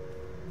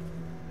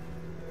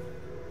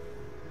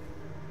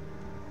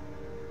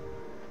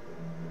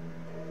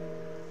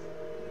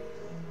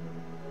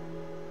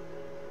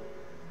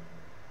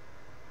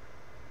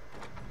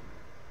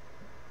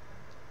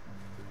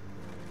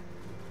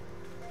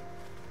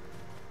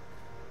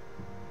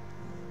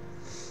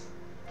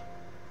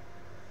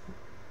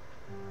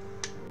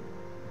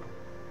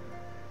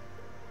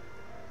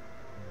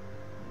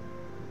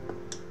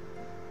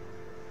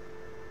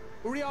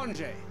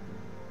 Urianger,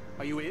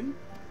 are you in?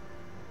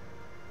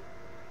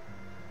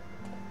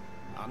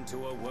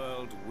 Unto a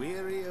world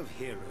weary of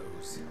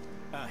heroes,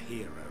 a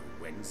hero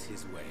wends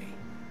his way.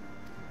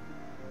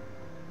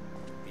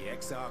 The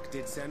Exarch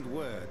did send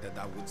word that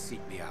thou wouldst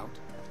seek me out,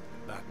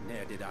 but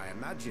ne'er did I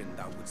imagine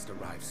thou wouldst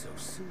arrive so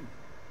soon.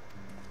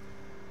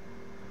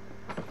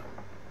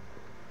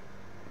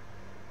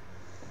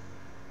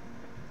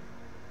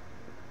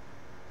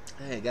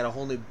 Hey, got a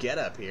whole new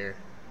get-up here.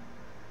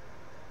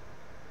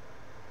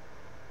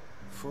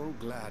 Full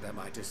glad am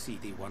I to see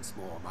thee once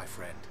more, my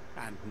friend,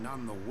 and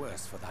none the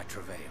worse for thy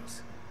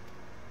travails.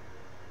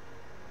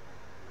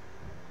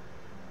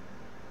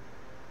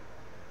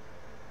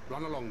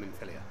 Run along,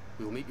 Minfilia.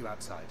 We will meet you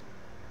outside.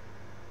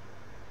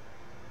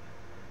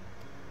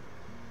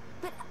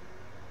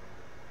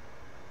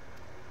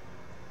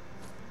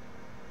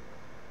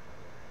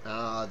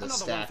 Ah, the Another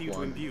stack one for you to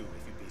one. imbue,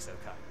 if you'd be so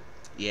kind.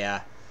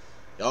 Yeah.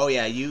 Oh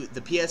yeah,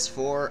 the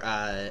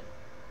PS4,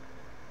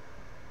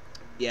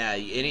 yeah,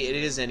 it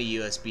is any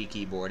USB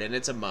keyboard, and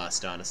it's a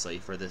must, honestly,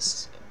 for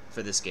this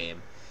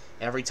game.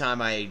 Every time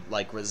I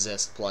like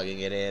resist plugging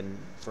it in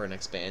for an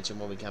expansion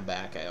when we come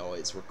back, I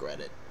always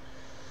regret it.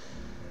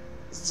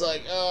 It's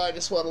like, oh, I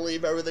just want to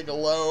leave everything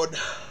alone,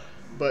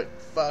 but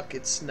fuck,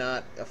 it's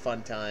not a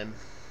fun time.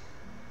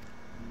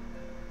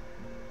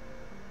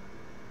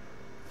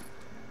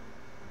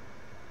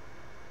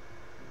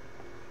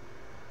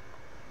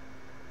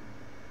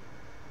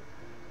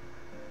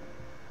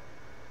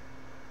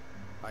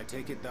 I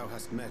take it thou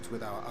hast met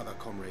with our other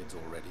comrades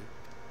already?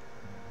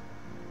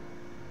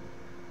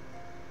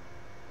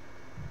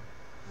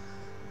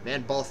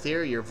 Man,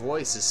 Balthier, your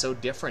voice is so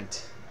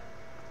different.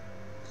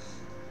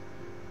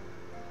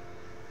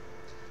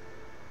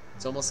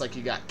 It's almost like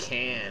you got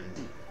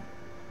canned.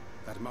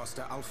 That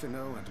Master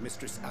Alphino and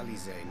Mistress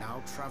Alisaie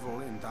now travel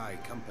in thy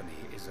company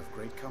is of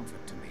great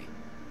comfort to me.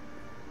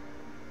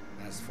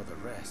 As for the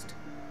rest,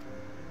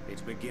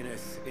 it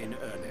beginneth in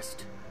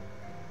earnest.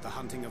 the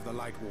hunting of the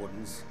Light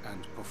Wardens,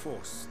 and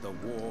perforce the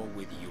war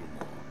with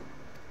Yulmore.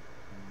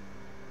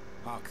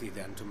 Hark thee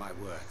then to my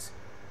words,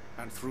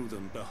 and through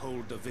them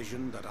behold the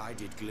vision that I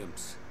did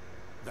glimpse,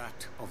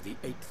 that of the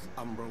 8th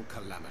umbral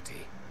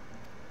calamity.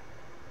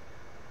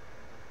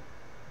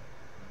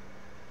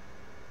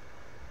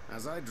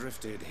 As I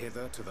drifted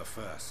hither to the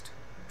first,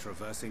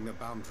 traversing the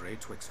boundary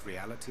twixt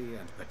reality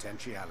and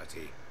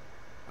potentiality,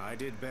 I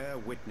did bear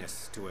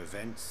witness to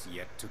events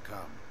yet to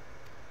come.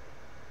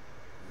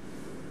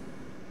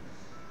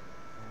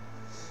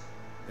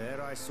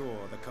 There I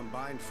saw the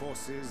combined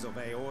forces of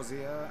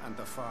Eorzea and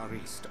the Far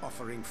East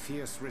offering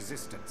fierce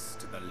resistance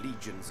to the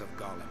legions of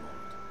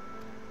Garlemald.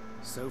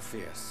 So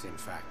fierce, in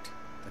fact,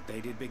 that they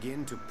did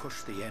begin to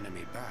push the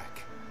enemy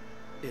back.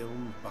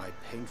 Ilm by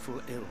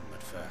painful ilm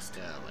at first,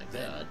 Oh my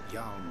then God.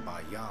 Yalm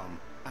by Yalm,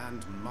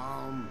 and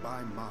Malm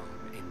by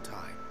Malm in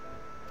time.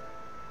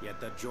 Yet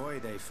the joy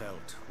they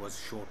felt was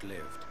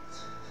short-lived,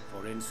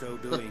 for in so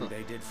doing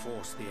they did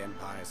force the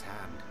Empire's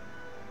hand.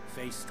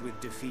 Faced with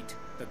defeat,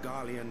 the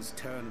Garleans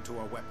turned to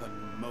a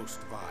weapon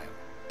most vile.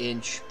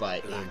 Inch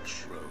by Black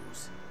inch.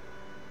 Rose.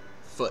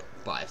 Foot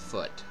by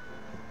foot.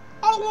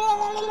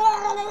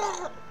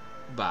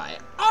 By.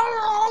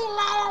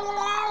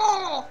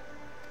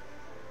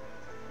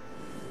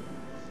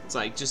 It's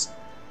like just...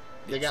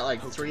 They got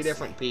like Its 3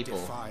 different potency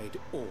people. Defied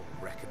all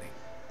reckoning.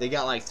 They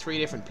got like 3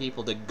 different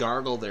people to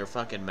gargle their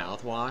fucking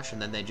mouthwash,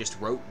 and then they just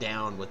wrote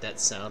down what that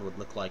sound would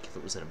look like if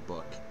it was in a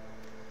book.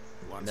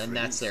 And then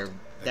that's their...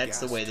 That's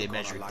the way they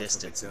measure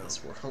distance in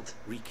this world.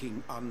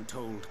 Wreaking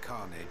untold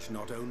carnage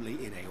not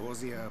only in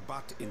Eorzea,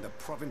 but in the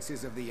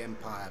provinces of the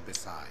Empire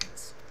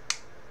besides.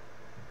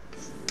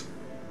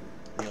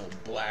 The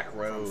old Black From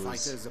Rose.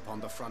 fighters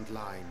upon the front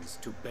lines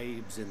to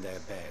babes in their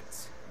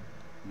beds,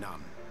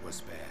 none was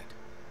spared.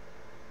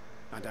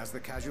 And as the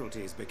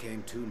casualties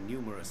became too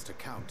numerous to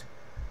count,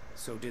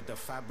 so did the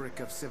fabric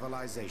of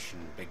civilization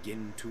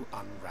begin to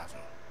unravel.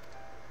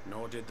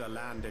 Nor did the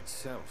land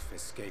itself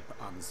escape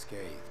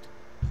unscathed.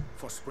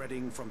 For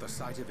spreading from the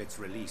site of its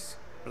release,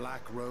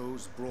 Black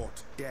Rose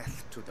brought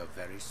death to the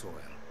very soil.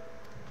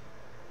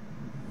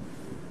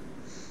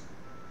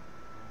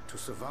 To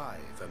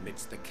survive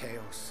amidst the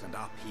chaos and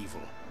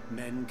upheaval,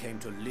 men came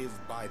to live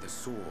by the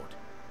sword,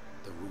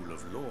 the rule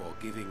of law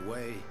giving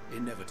way,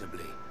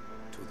 inevitably,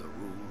 to the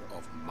rule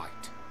of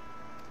might.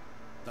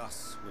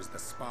 Thus was the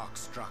spark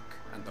struck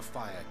and the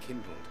fire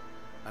kindled,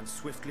 and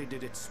swiftly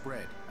did it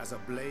spread as a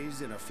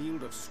blaze in a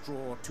field of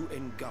straw to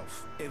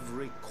engulf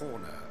every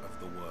corner of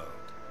the world.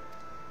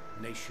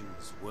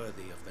 Nations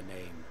worthy of the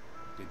name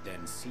did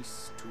then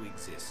cease to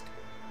exist.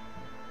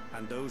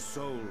 And those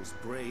souls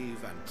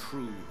brave and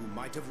true who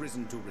might have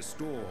risen to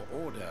restore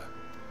order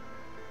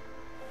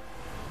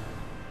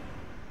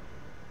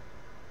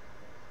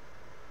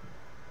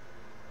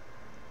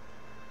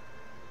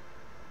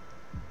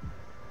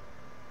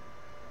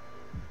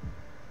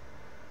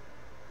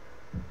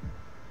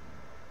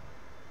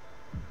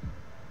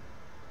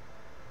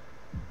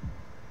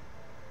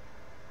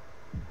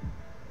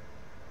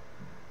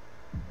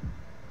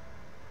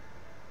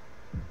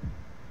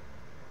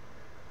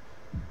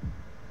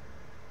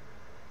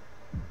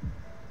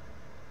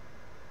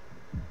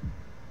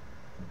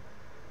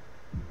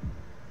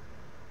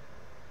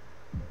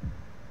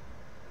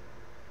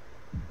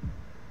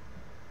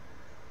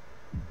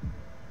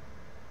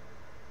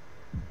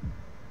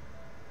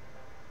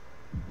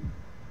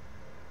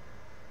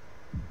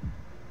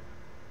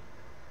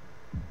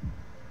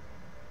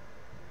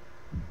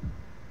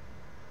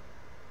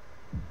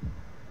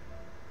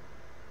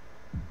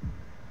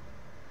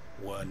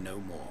were no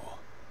more.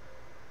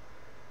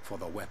 For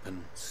the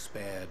weapon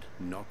spared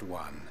not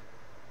one,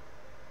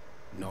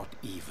 not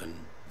even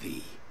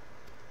thee.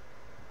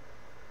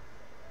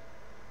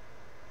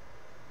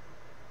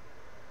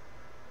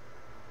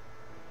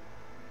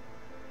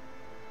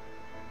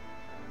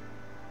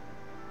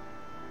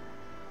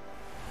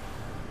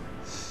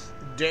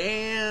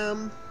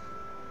 Damn!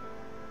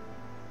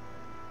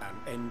 An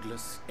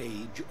endless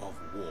age of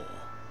war,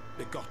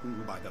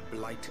 begotten by the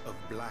blight of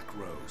Black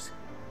Rose.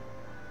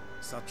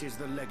 Such is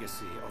the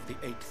legacy of the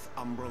 8th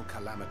umbral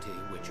calamity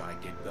which I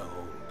did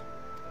behold.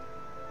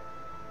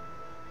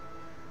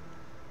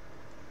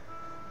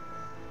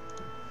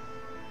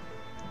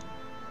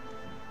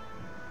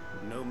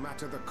 No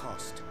matter the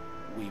cost,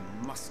 we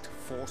must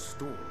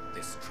forestall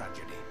this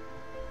tragedy.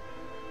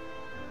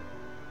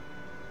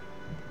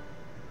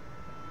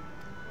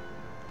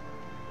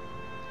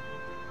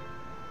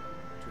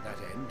 To that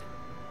end,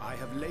 I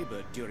have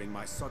labored during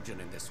my sojourn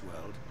in this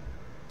world,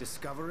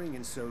 discovering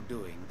in so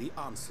doing the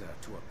answer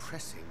to a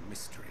pressing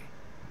mystery.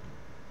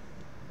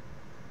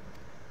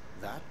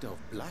 That of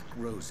Black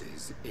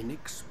Rose's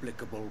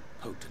inexplicable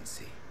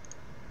potency.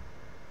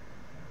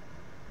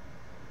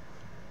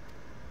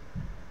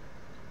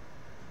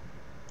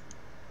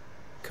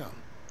 Come.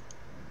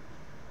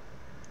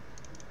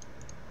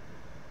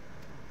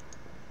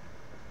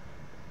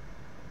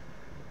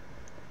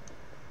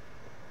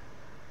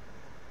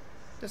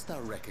 Dost thou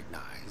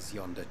recognize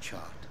yonder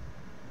chart?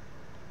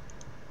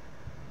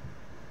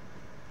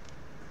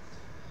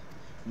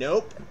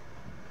 Nope.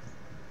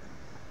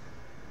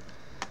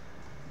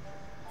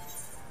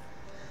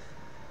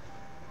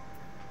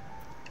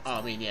 Oh,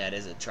 I mean, yeah, it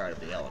is a chart of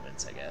the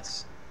elements, I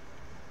guess.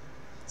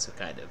 So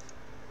kind of.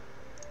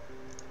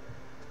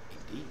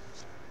 Indeed.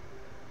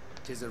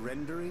 'Tis a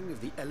rendering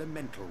of the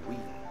elemental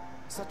wheel,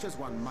 such as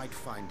one might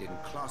find in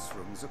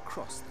classrooms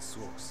across the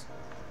source.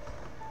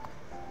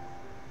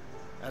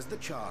 As the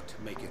chart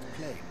maketh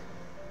plain,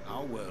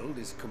 our world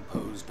is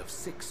composed of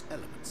 6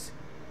 elements,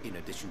 in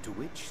addition to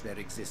which there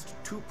exist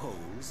 2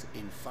 poles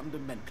in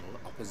fundamental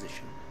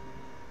opposition.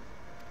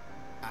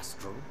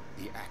 Astral,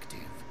 the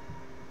active;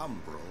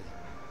 umbral,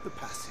 the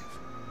passive.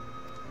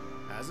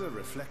 As a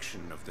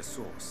reflection of the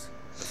source,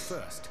 the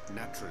first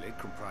naturally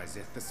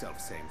compriseth the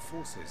selfsame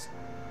forces.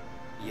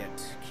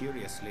 Yet,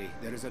 curiously,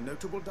 there is a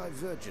notable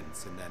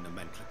divergence in their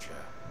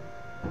nomenclature.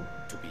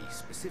 To be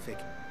specific,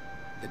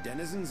 the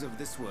denizens of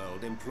this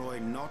world employ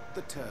not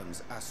the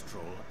terms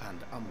astral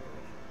and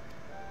umbral.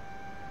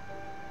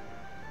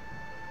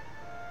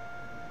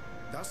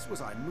 Thus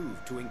was I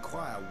moved to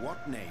inquire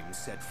what names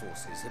said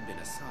forces had been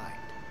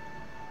assigned.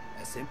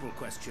 A simple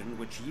question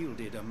which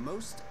yielded a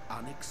most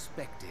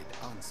unexpected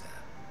answer.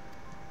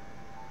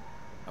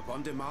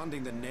 Upon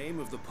demanding the name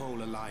of the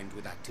pole aligned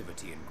with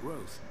activity and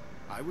growth,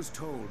 I was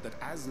told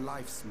that as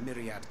life's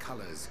myriad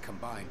colors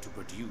combine to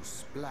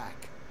produce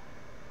black,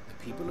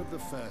 the people of the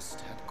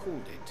first had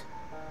called it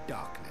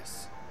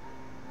darkness.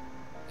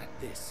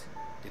 At this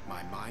did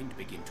my mind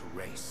begin to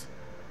race.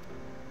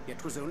 Yet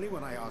 'twas only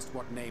when I asked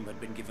what name had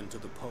been given to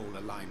the pole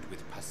aligned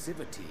with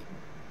passivity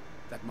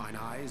that mine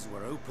eyes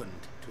were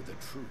opened to the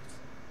truth.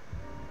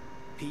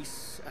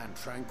 Peace and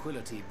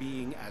tranquility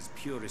being as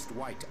purest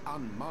white,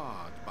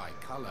 unmarred by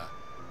color,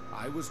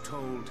 I was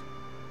told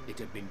it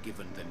had been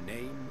given the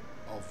name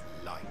of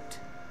light.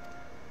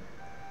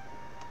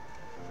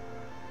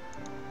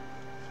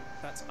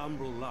 That's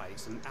umbral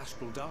light and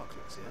astral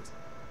darkness, yes?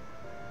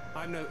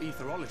 I'm no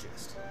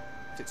etherologist,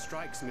 but it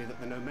strikes me that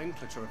the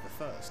nomenclature of the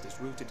first is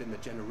rooted in the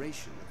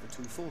generation of the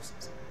 2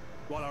 forces,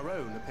 while our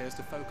own appears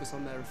to focus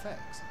on their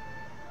effects.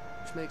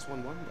 Which makes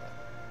one wonder,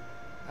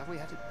 have we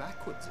had it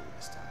backwards all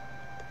this time?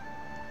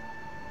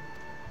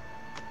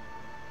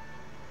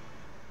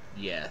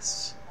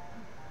 Yes.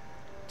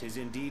 'Tis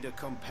indeed a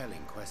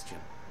compelling question,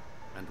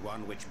 and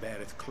one which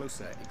beareth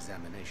closer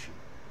examination.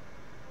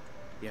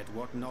 Yet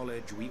what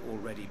knowledge we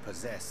already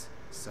possess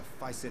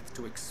sufficeth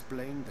to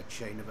explain the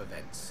chain of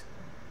events.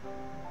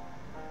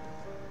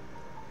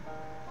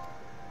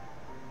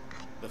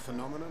 The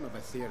phenomenon of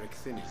etheric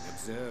thinning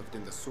observed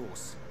in the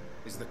source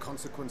is the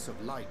consequence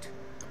of light,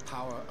 the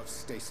power of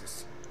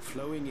stasis,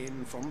 flowing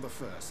in from the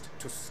first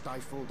to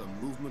stifle the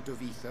movement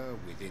of ether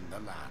within the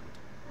land.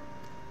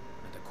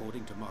 And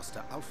according to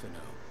Master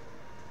Alphino,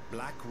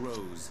 Black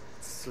Rose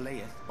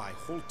slayeth by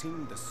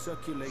halting the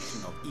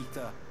circulation of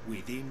ether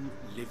within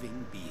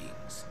living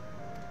beings.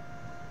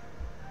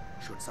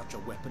 Should such a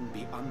weapon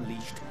be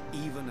unleashed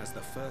even as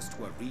the first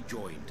were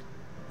rejoined,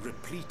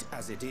 replete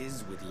as it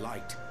is with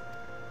light,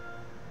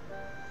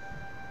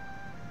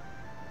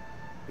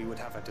 We would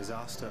have a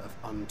disaster of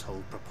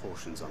untold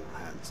proportions on our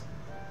hands.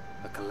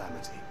 A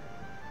calamity.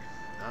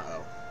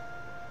 Uh-oh.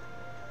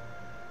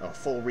 A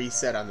full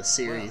reset on the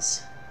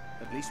series.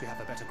 Well, at least we have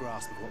a better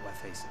grasp of what we're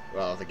facing.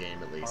 Well, the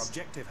game at least. Our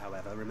objective,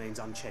 however, remains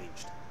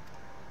unchanged.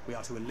 We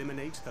are to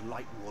eliminate the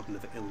Light Warden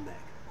of Ilneg.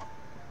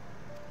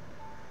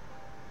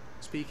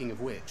 Speaking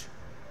of which,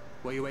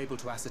 were you able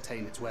to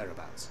ascertain its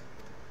whereabouts?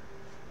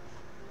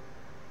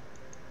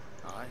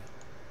 Aye.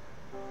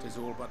 'Tis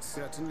all but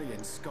certainly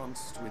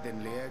ensconced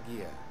within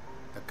Leargear,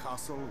 the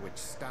castle which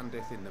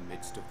standeth in the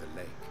midst of the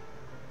lake.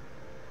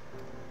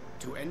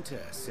 To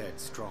enter said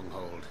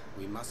stronghold,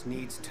 we must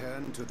needs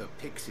turn to the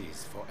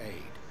pixies for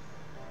aid.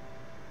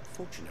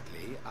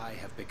 Fortunately, I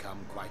have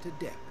become quite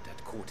adept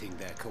at courting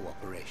their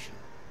cooperation.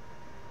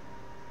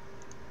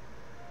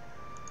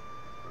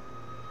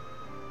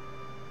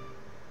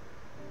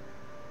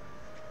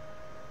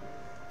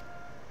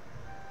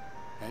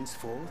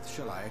 Henceforth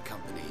shall I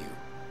accompany you,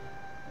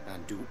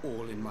 and do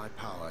all in my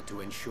power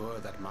to ensure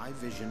that my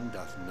vision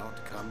doth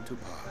not come to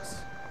pass.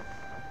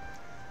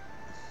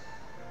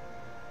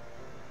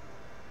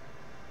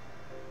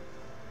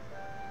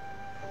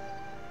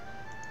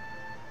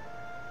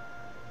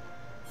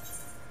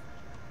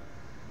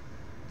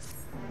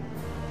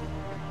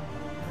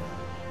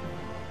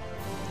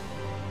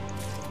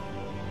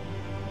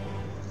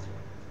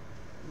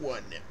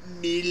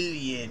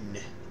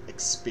 $1,000,000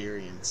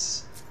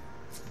 experience.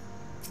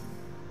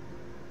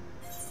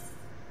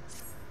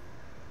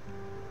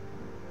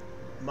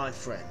 My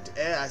friend,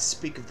 ere I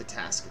speak of the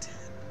task at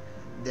hand,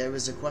 there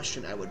is a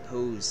question I would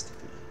pose to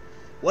thee.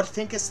 What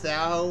thinkest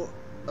thou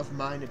of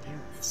mine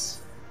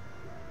appearance?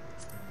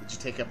 Did you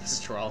take up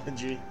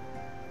astrology?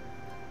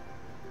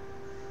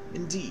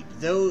 Indeed,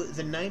 though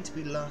the night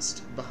be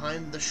lost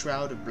behind the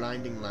shroud of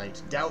blinding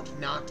light, doubt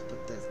not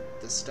but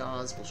the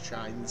stars will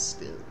shine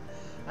still.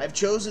 I have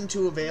chosen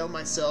to avail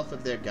myself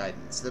of their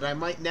guidance, that I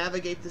might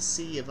navigate the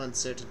sea of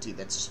uncertainty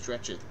that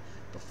stretcheth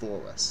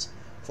before us.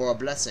 For a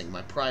blessing,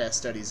 my prior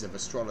studies of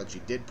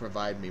astrology did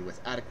provide me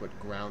with adequate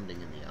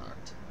grounding in the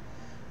art.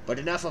 But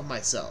enough of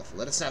myself.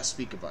 Let us now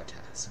speak of our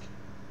task.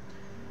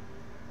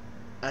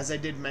 As I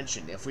did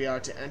mention, if we are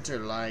to enter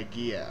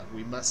Lygia,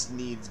 we must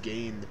needs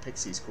gain the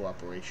pixies'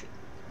 cooperation.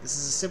 This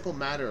is a simple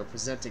matter of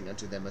presenting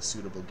unto them a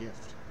suitable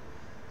gift.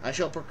 I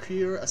shall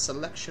procure a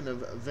selection of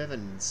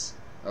viands,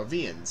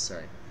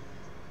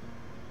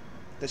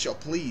 that shall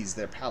please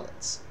their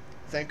palates.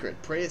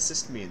 Thancred, pray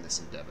assist me in this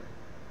endeavor.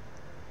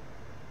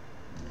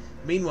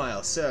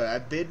 Meanwhile, sir, I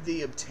bid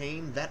thee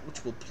obtain that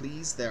which will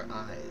please their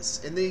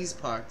eyes. In these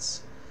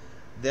parts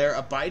there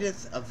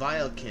abideth a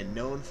vilekin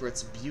known for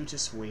its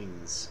beauteous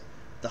wings,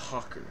 the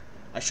hawker.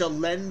 I shall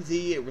lend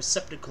thee a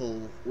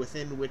receptacle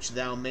within which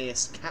thou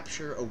mayest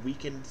capture a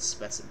weakened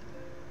specimen.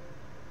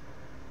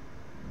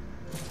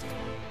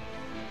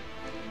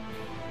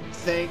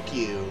 Thank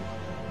you.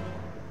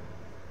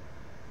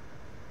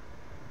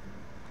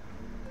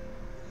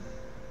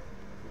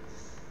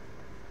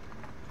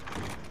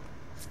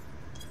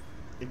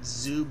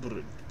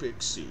 Exuberant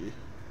pixie.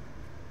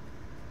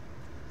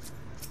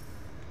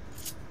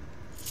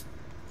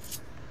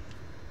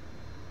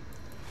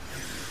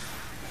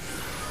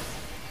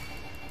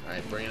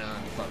 Alright, bring it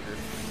on, fucker.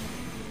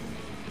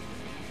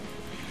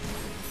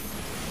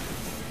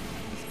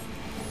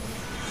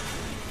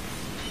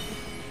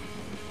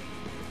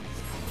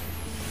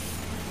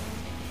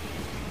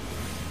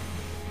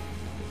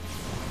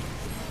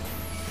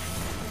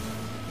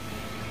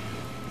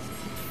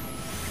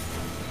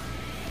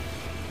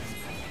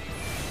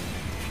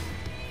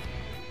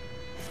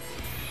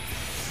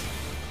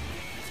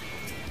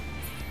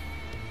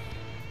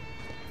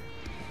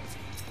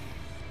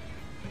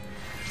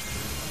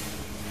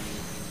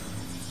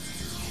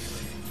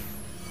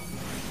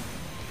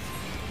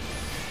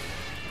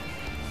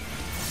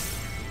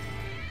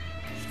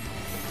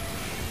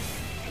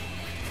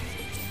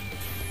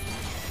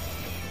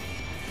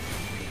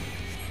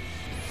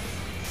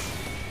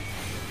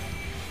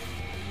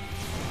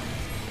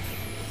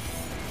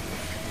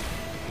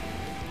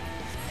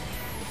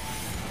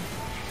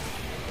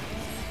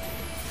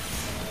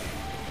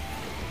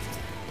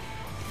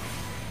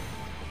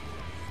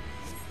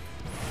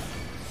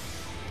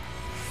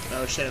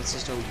 Oh shit, I'm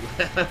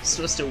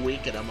supposed to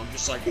weaken him. I'm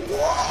just like,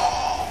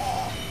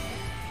 whoa!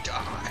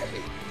 Die!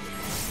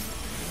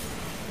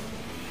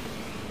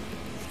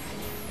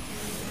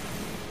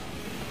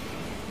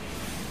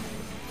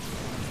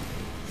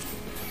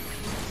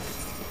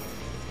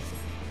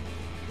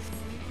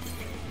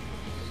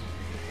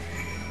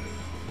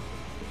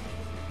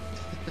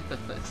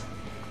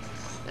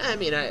 I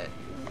mean, I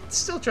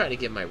still trying to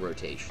get my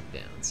rotation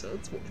down, so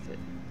it's worth it.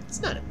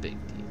 It's not a big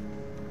deal.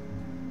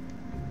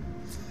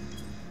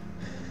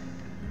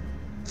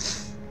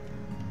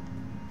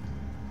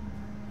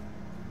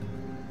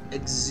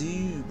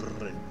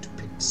 Exuberant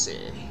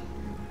pixie.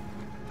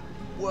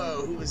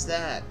 Whoa, who was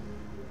that?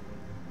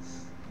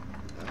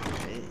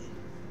 Okay.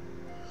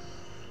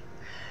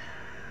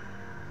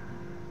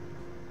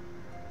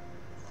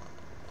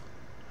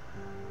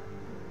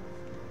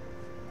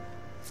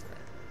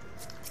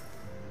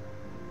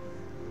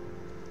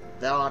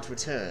 Thou art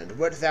returned.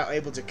 Wert thou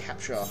able to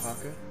capture a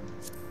hawker?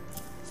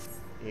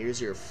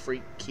 Here's your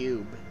freak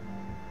cube.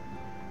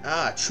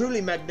 Ah,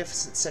 truly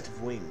magnificent set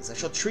of wings. I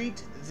shall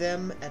treat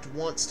them at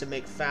once to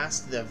make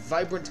fast their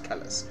vibrant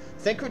colours.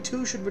 Thancred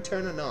too should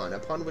return anon,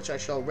 upon which I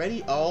shall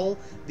ready all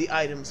the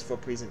items for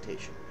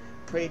presentation.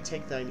 Pray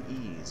take thine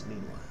ease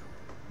meanwhile.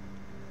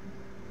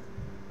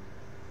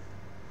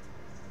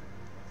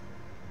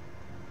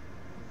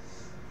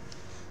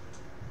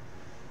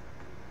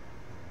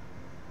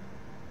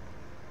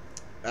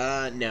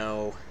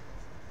 No.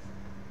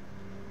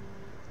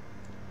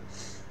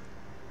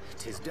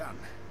 'Tis done.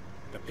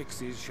 The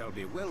pixies shall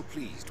be well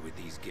pleased with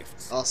these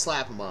gifts. I'll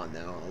slap them on,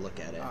 though. I'll look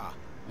at it. Ah,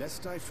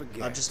 lest I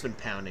forget. I've just been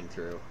pounding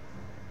through.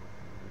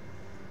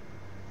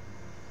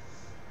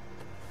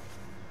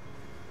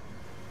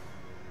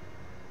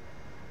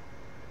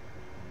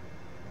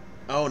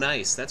 Oh,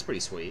 nice. That's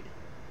pretty sweet.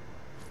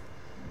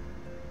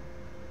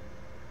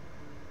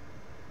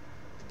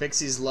 The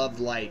pixies loved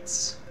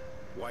lights.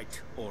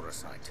 White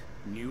auracite,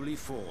 newly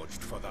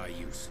forged for thy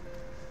use.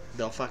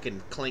 They'll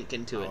fucking clink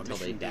into it until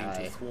they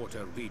die. To thwart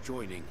a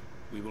rejoining,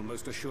 we will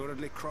most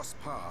assuredly cross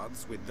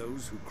paths with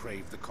those who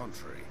crave the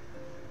contrary.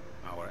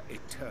 Our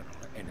eternal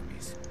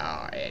enemies.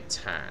 Our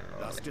eternal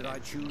Thus did I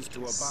choose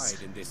to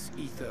abide in this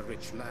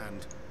ether-rich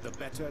land, the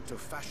better to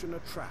fashion a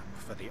trap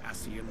for the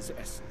Ascian's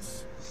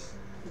essence.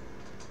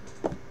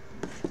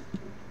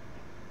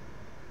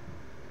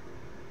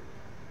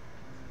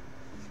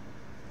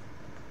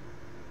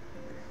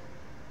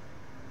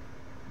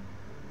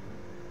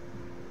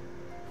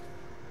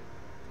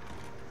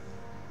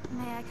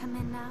 May I come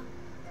in now?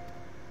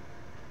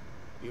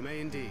 You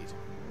may indeed,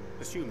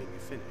 assuming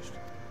you've finished.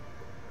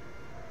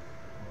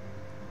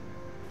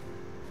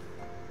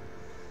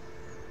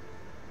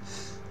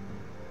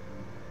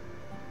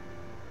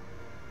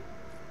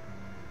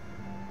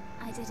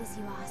 I did as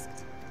you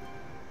asked.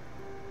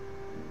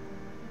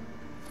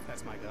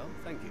 That's my girl,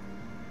 thank you.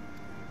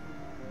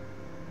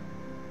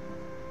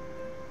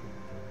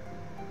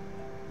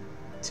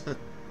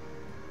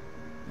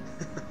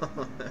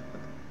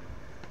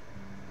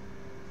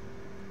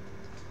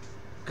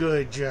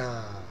 Good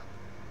job.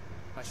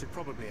 I should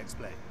probably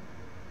explain.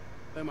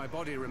 Though my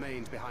body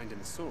remained behind in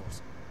the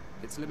source,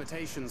 its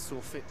limitations saw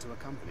fit to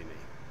accompany me.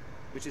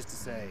 Which is to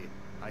say,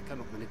 I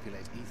cannot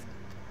manipulate ether.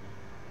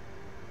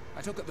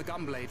 I took up the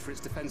gunblade for its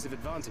defensive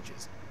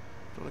advantages.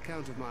 But on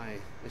account of my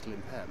little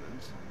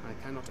impairment, I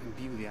cannot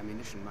imbue the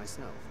ammunition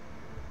myself.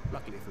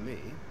 Luckily for me,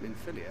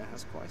 Minfilia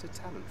has quite a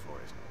talent for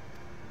it.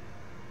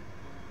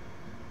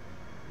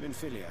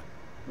 Minfilia,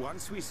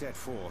 once we set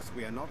forth,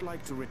 we are not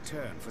like to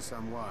return for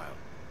some while.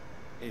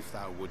 If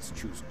thou wouldst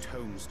choose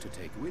tomes to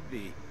take with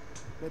thee,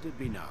 let it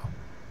be now.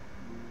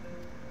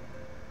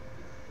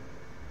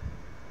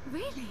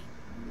 Really?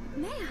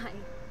 May I?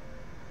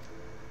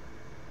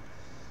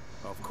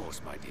 Of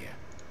course, my dear.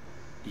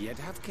 Yet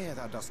have care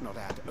thou dost not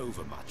add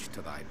overmuch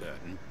to thy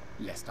burden,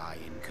 lest I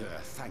incur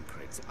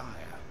Thancred's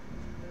ire.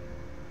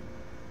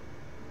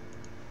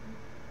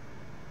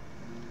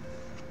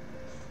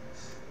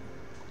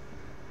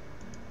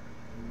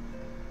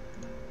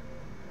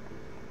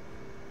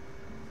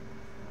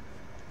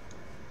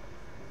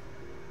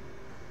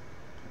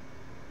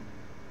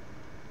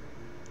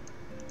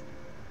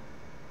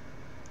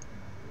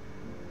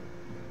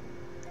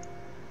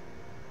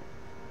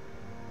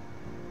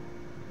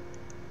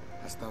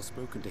 Hast thou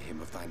spoken to him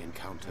of thine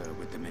encounter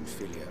with the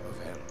Minfilia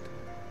of Eld?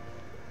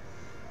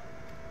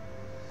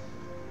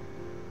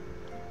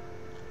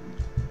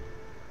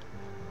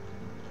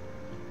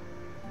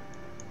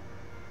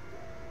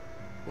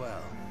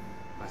 Well,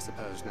 I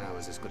suppose now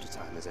is as good a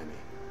time as any.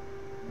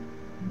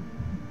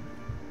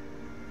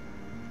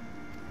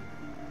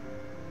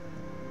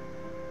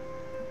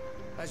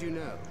 As you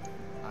know,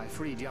 I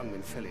freed young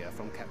Minfilia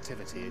from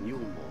captivity in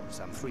Yulmore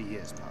some 3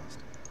 years past.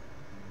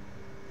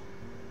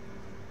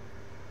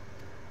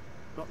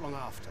 Not long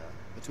after,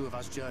 the two of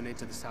us journeyed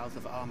to the south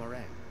of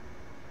Armorane,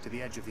 to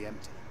the edge of the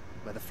Empty,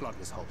 where the flood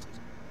was halted.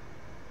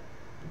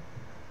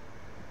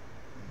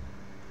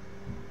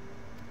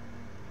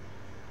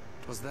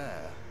 It was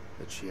there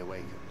that she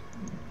awakened.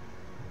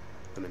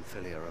 The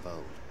Minfilia of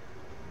old.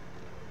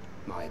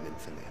 My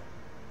Minfilia.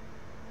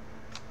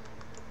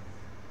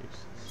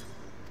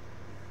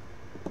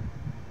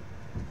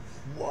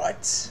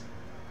 What?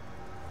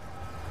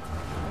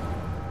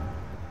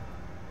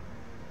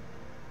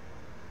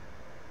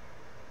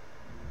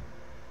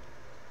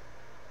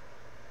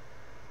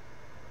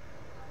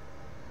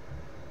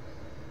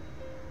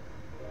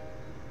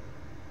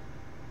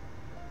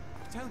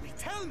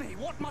 Tell me,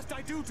 what must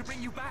I do to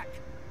bring you back?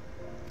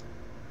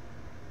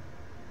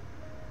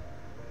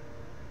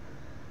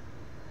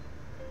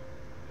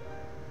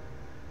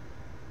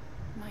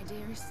 My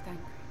dearest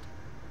Thancred,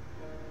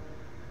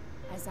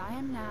 as I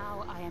am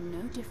now, I am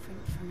no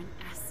different from an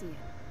Ascian.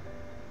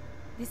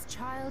 This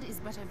child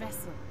is but a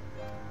vessel.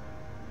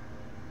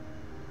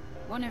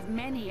 One of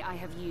many I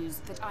have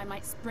used that I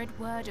might spread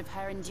word of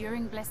her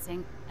enduring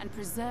blessing and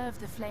preserve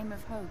the flame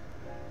of hope.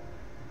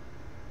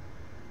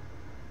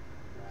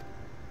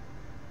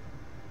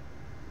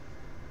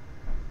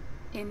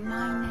 In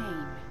my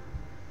name,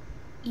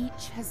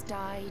 each has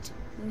died,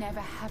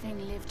 never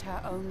having lived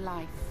her own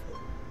life.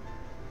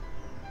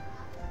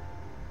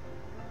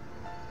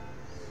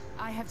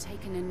 I have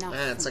taken enough.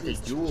 It's like a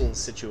Yule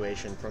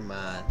situation from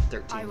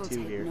 13.2 I will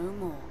take here. no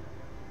more.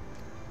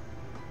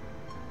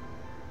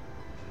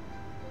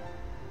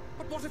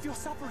 But what of your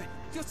suffering?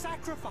 Your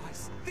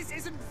sacrifice? This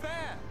isn't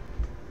fair!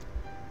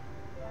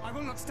 I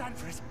will not stand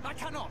for it. I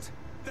cannot!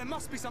 There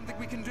must be something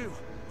we can do.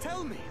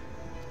 Tell me!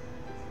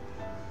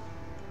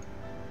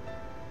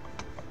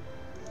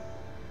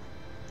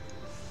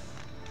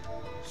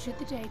 Should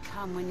the day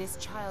come when this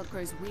child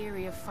grows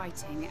weary of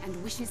fighting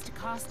and wishes to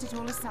cast it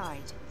all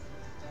aside,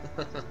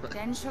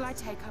 then shall I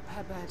take up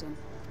her burden.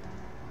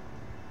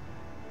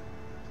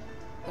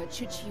 But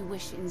should she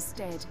wish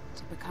instead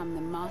to become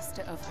the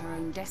master of her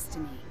own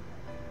destiny,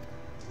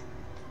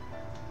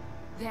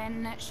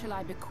 then shall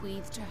I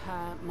bequeath to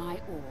her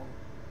my all.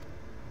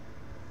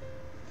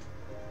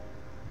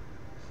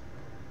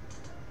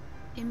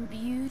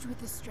 Imbued with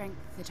the strength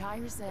that I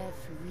reserve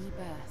for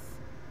rebirth,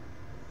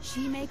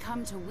 she may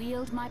come to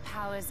wield my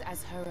powers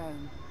as her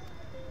own.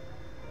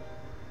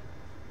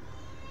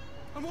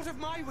 And what of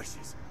my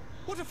wishes?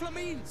 What of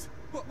Flamine's?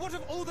 What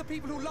of all the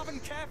people who love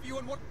and care for you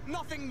and want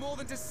nothing more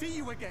than to see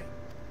you again?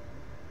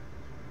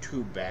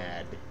 Too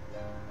bad.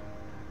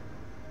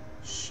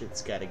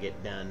 Shit's gotta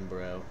get done,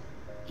 bro.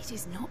 It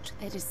is not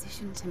their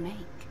decision to make.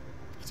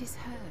 It is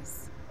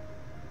hers.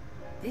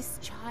 This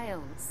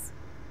child's.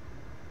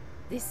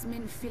 This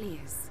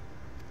Minfilia's.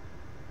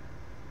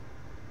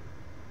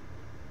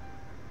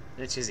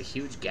 She has a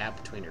huge gap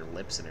between her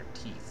lips and her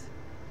teeth.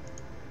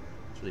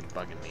 It's really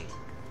bugging me.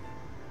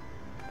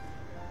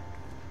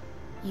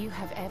 You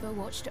have ever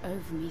watched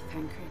over me,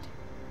 Thancred.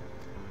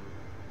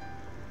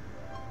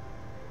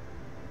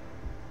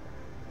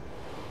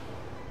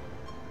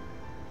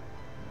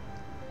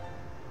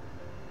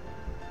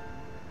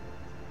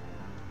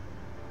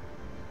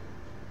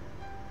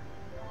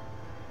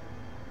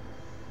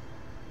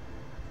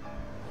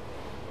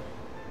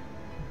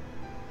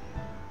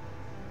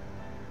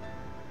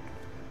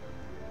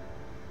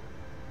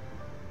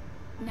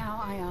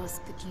 Now I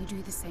ask that you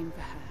do the same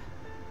for her.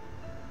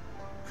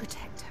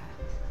 Protect her.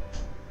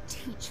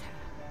 Teach her.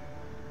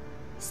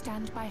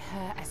 Stand by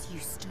her as you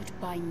stood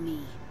by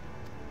me.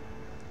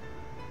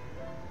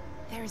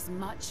 There is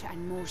much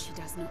and more she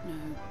does not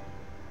know.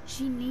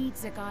 She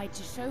needs a guide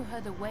to show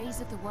her the ways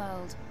of the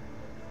world,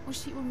 or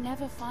she will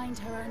never find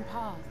her own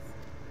path.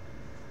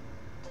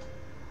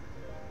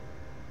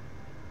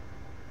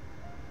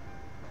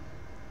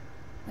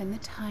 When the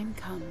time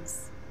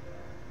comes,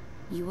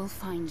 you will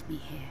find me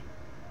here.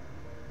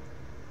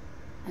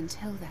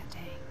 Until that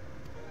day.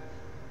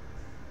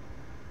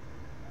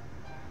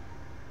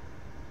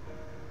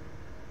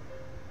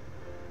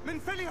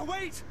 Minfilia,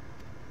 wait!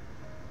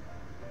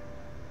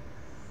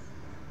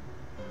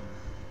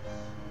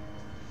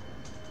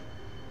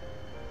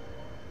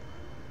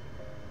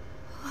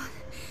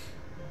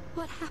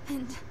 What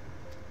happened?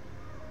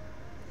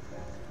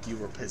 You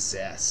were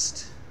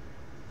possessed.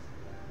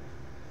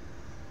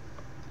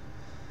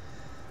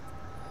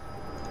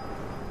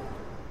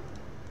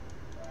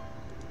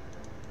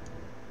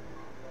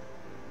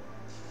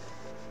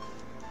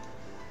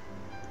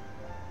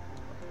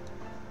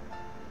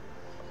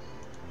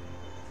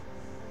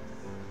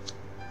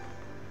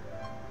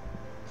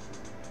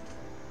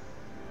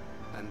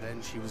 And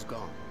then she was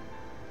gone.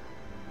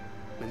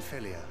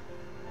 Minfilia,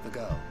 the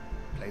girl,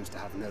 claims to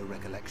have no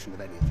recollection of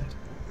any of it.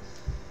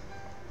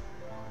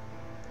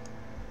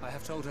 I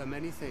have told her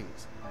many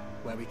things.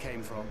 Where we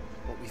came from,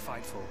 what we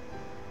fight for.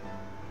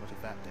 But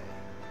of that day,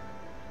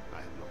 I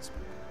have not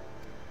spoken.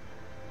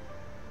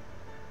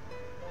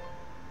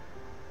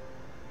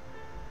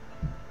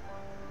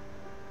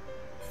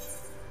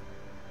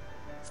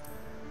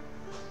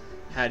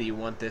 How do you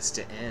want this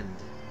to end?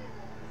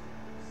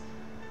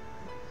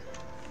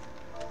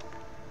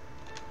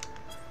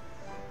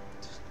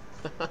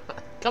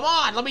 Come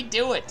on, let me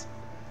do it!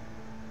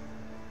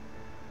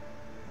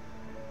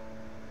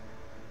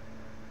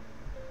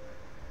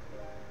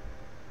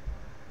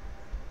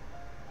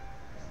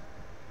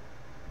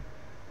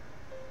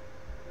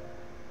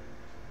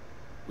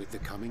 With the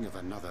coming of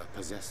another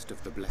possessed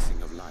of the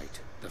blessing of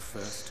light, the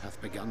first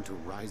hath begun to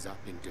rise up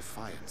in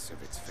defiance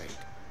of its fate.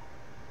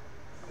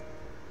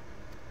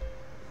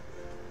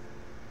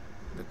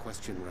 The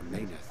question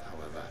remaineth,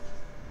 however,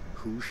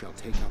 who shall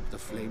take up the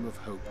flame of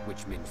hope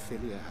which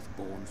Minfilia hath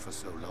borne for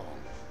so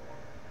long?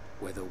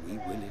 Whether we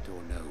will it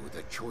or no,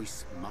 the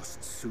choice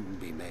must soon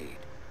be made.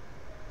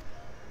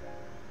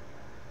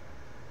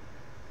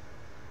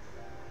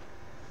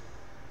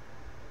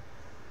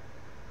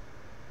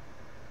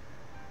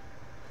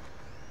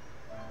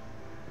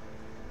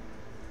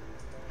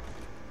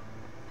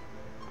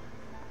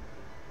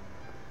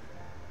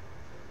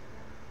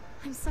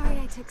 I'm sorry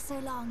I took so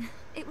long.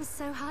 It was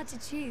so hard to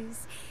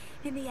choose.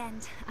 In the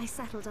end, I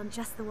settled on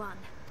just the one.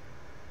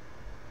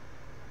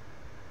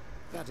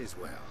 That is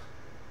well.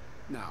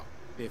 Now,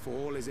 if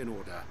all is in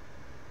order,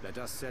 let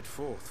us set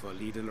forth for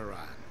Leader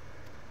Loran.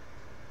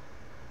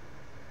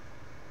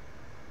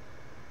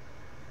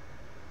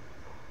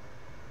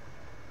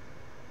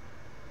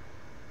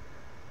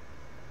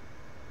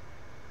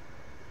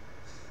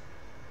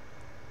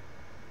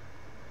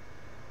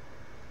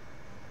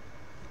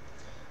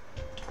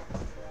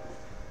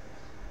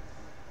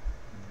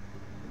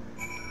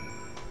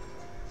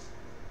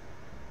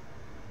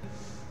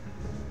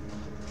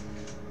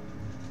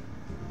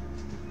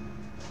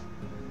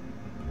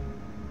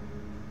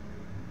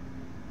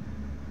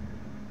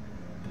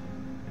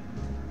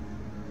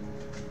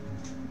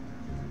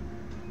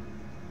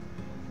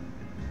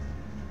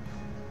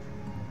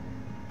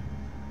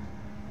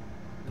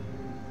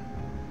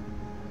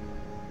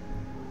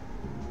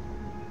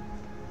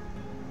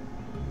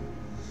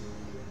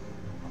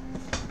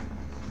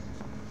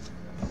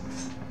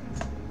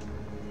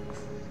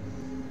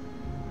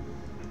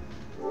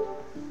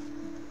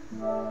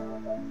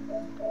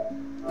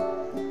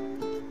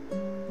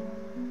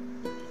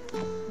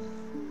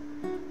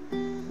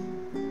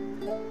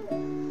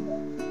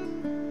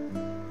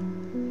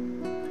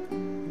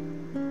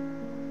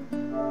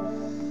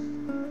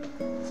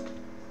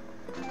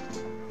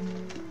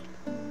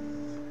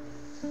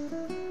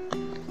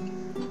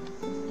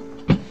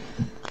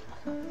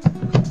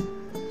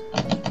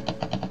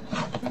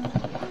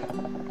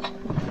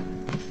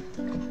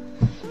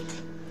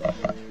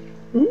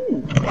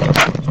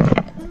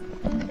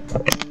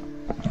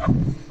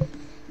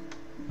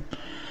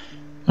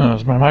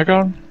 Is my mic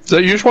on? Is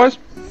that you, Schweiss?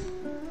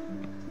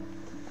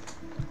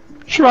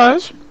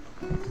 Schweiss?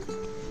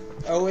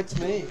 Oh, it's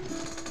me.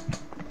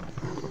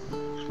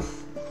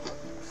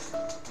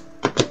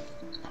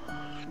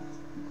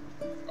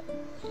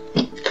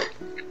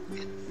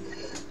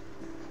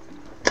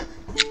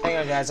 Hang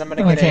on, guys. I'm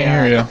gonna get I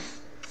can't hear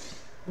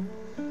you.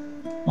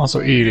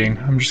 Also eating.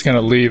 I'm just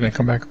gonna leave and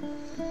come back.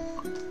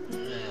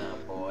 Oh,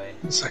 boy.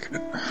 A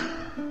second.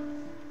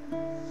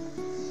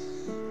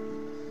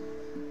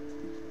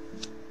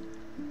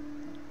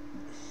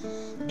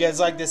 You guys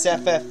like this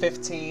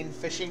FF15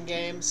 fishing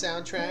game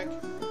soundtrack?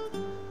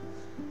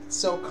 It's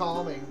so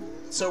calming.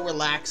 So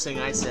relaxing,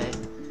 I say.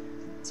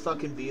 It's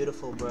fucking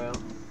beautiful, bro.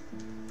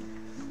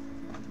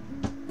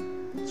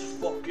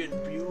 fucking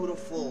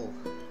beautiful.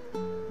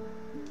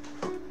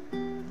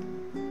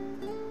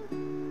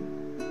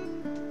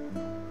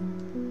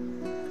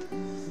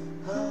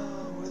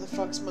 Oh, where the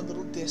fuck's my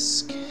little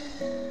disc?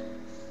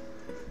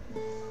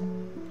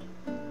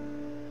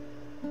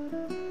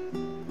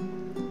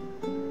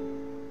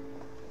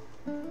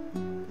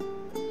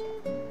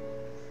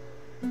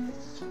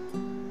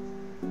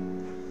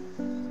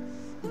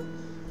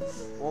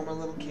 Or my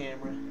little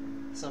camera.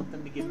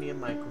 Something to give me a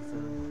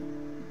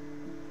microphone.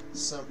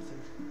 Something.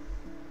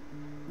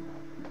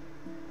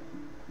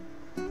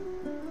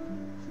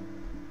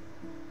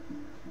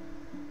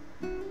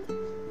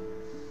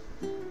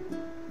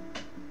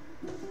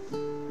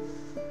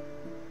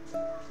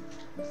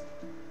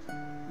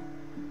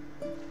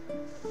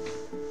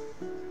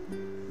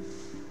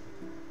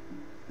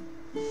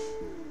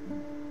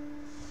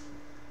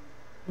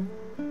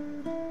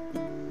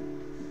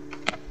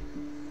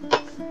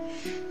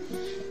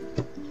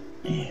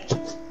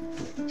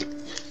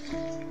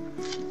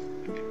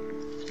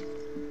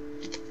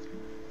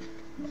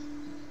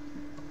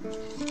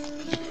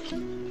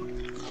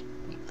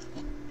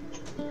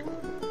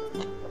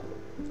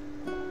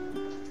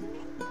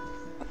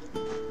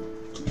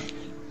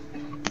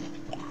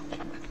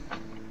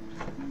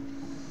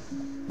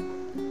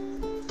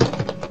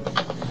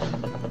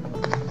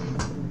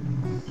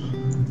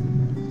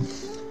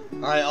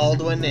 Alright,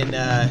 Aldwin and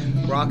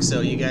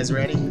Roxo, you guys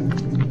ready?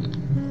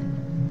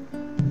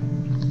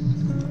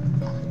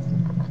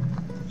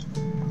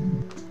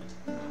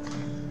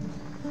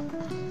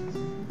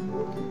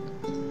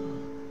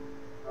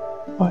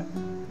 What?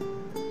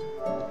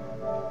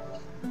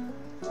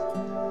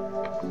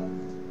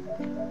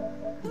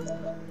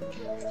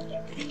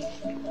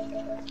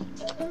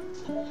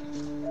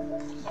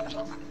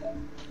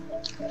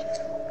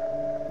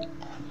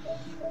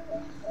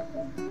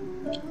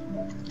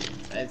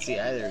 I didn't see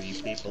either of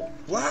you people.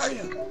 Where are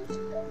you?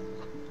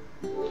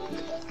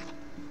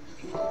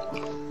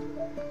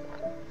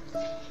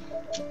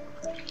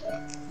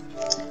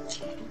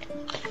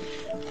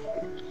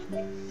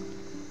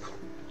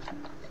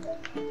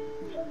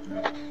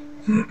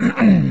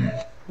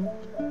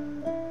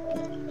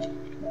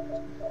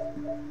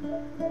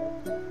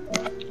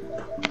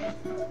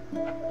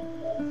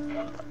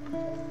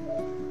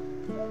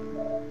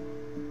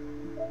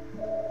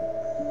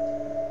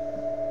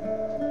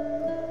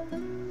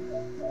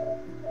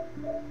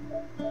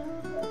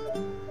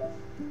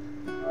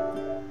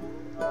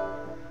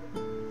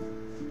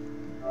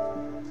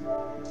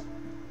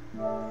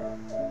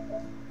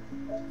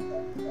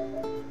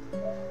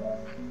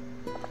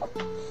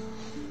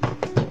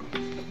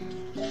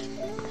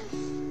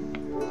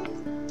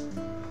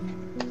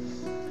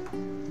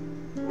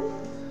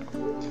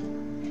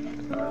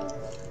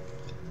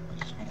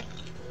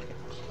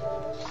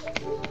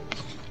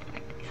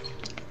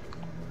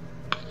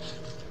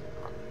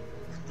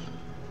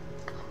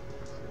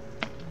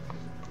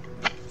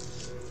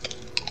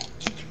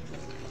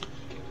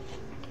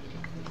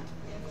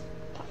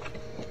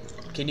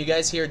 Can you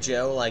guys hear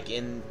Joe, like,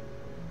 in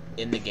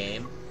the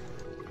game?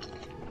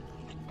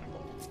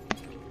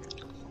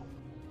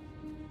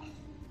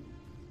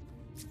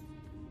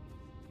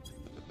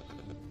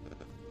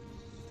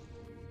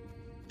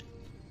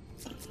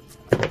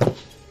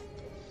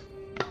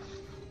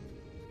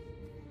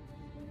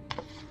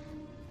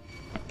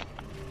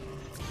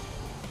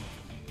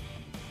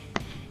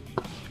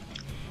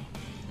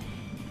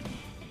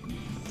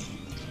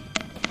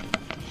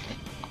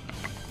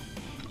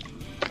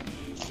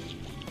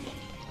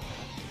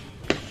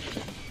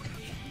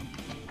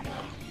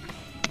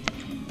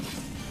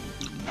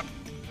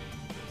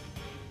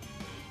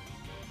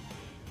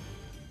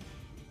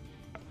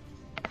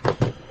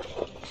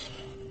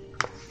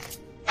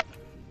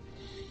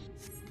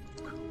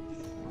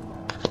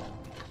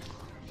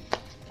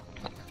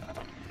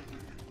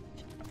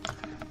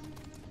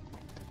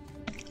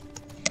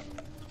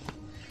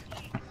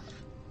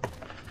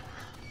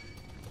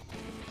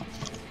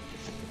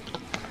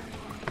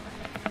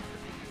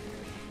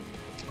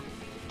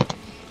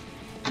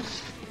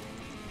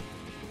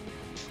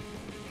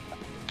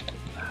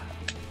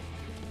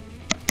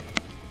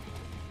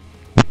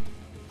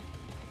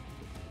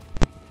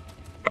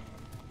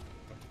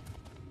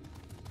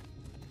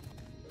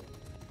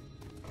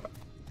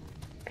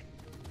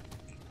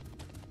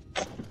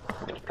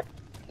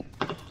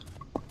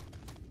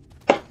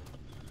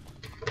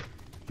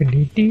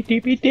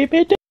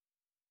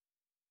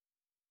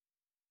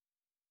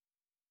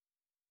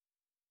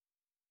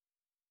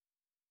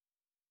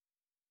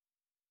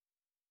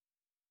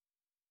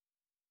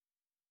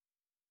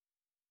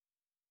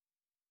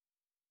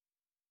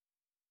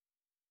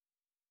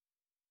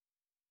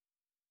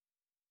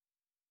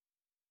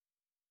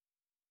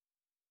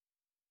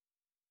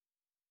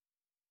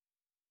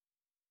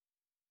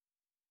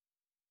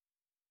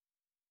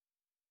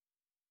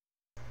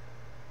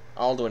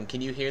 Aldwin, can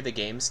you hear the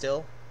game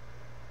still?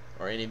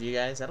 Or any of you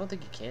guys? I don't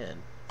think you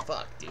can.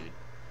 Fuck, dude.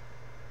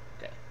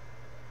 Okay.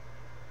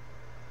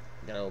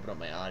 Gotta open up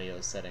my audio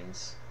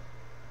settings.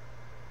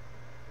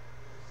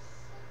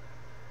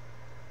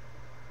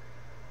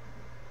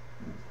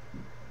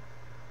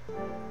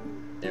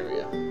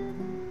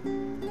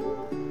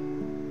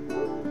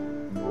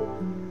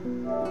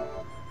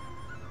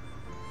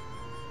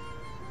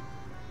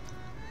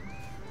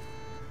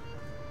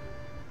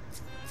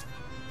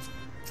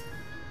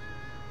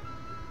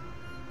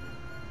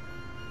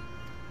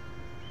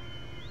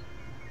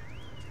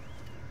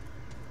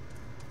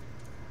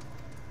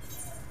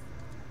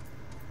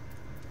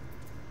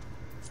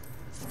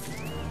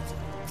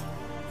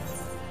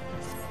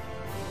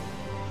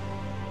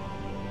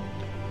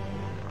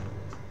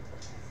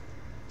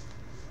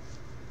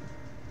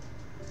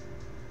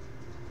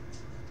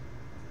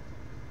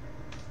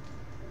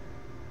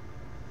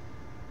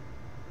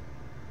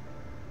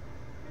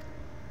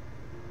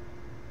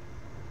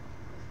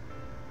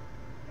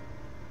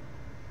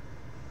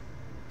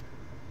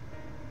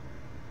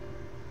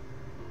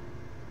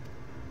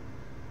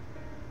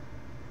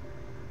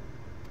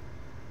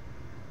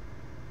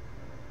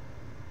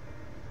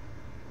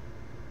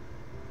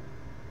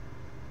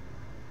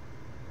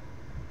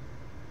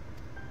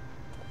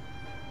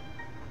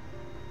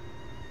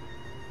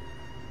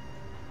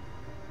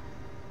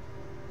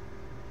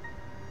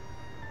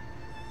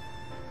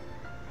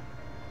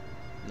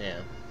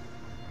 Yeah.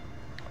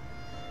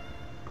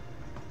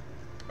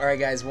 Alright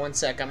guys, one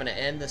sec. I'm going to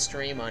end the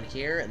stream on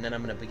here, and then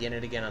I'm going to begin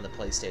it again on the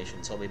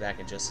PlayStation, so I'll be back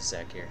in just a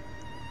sec here.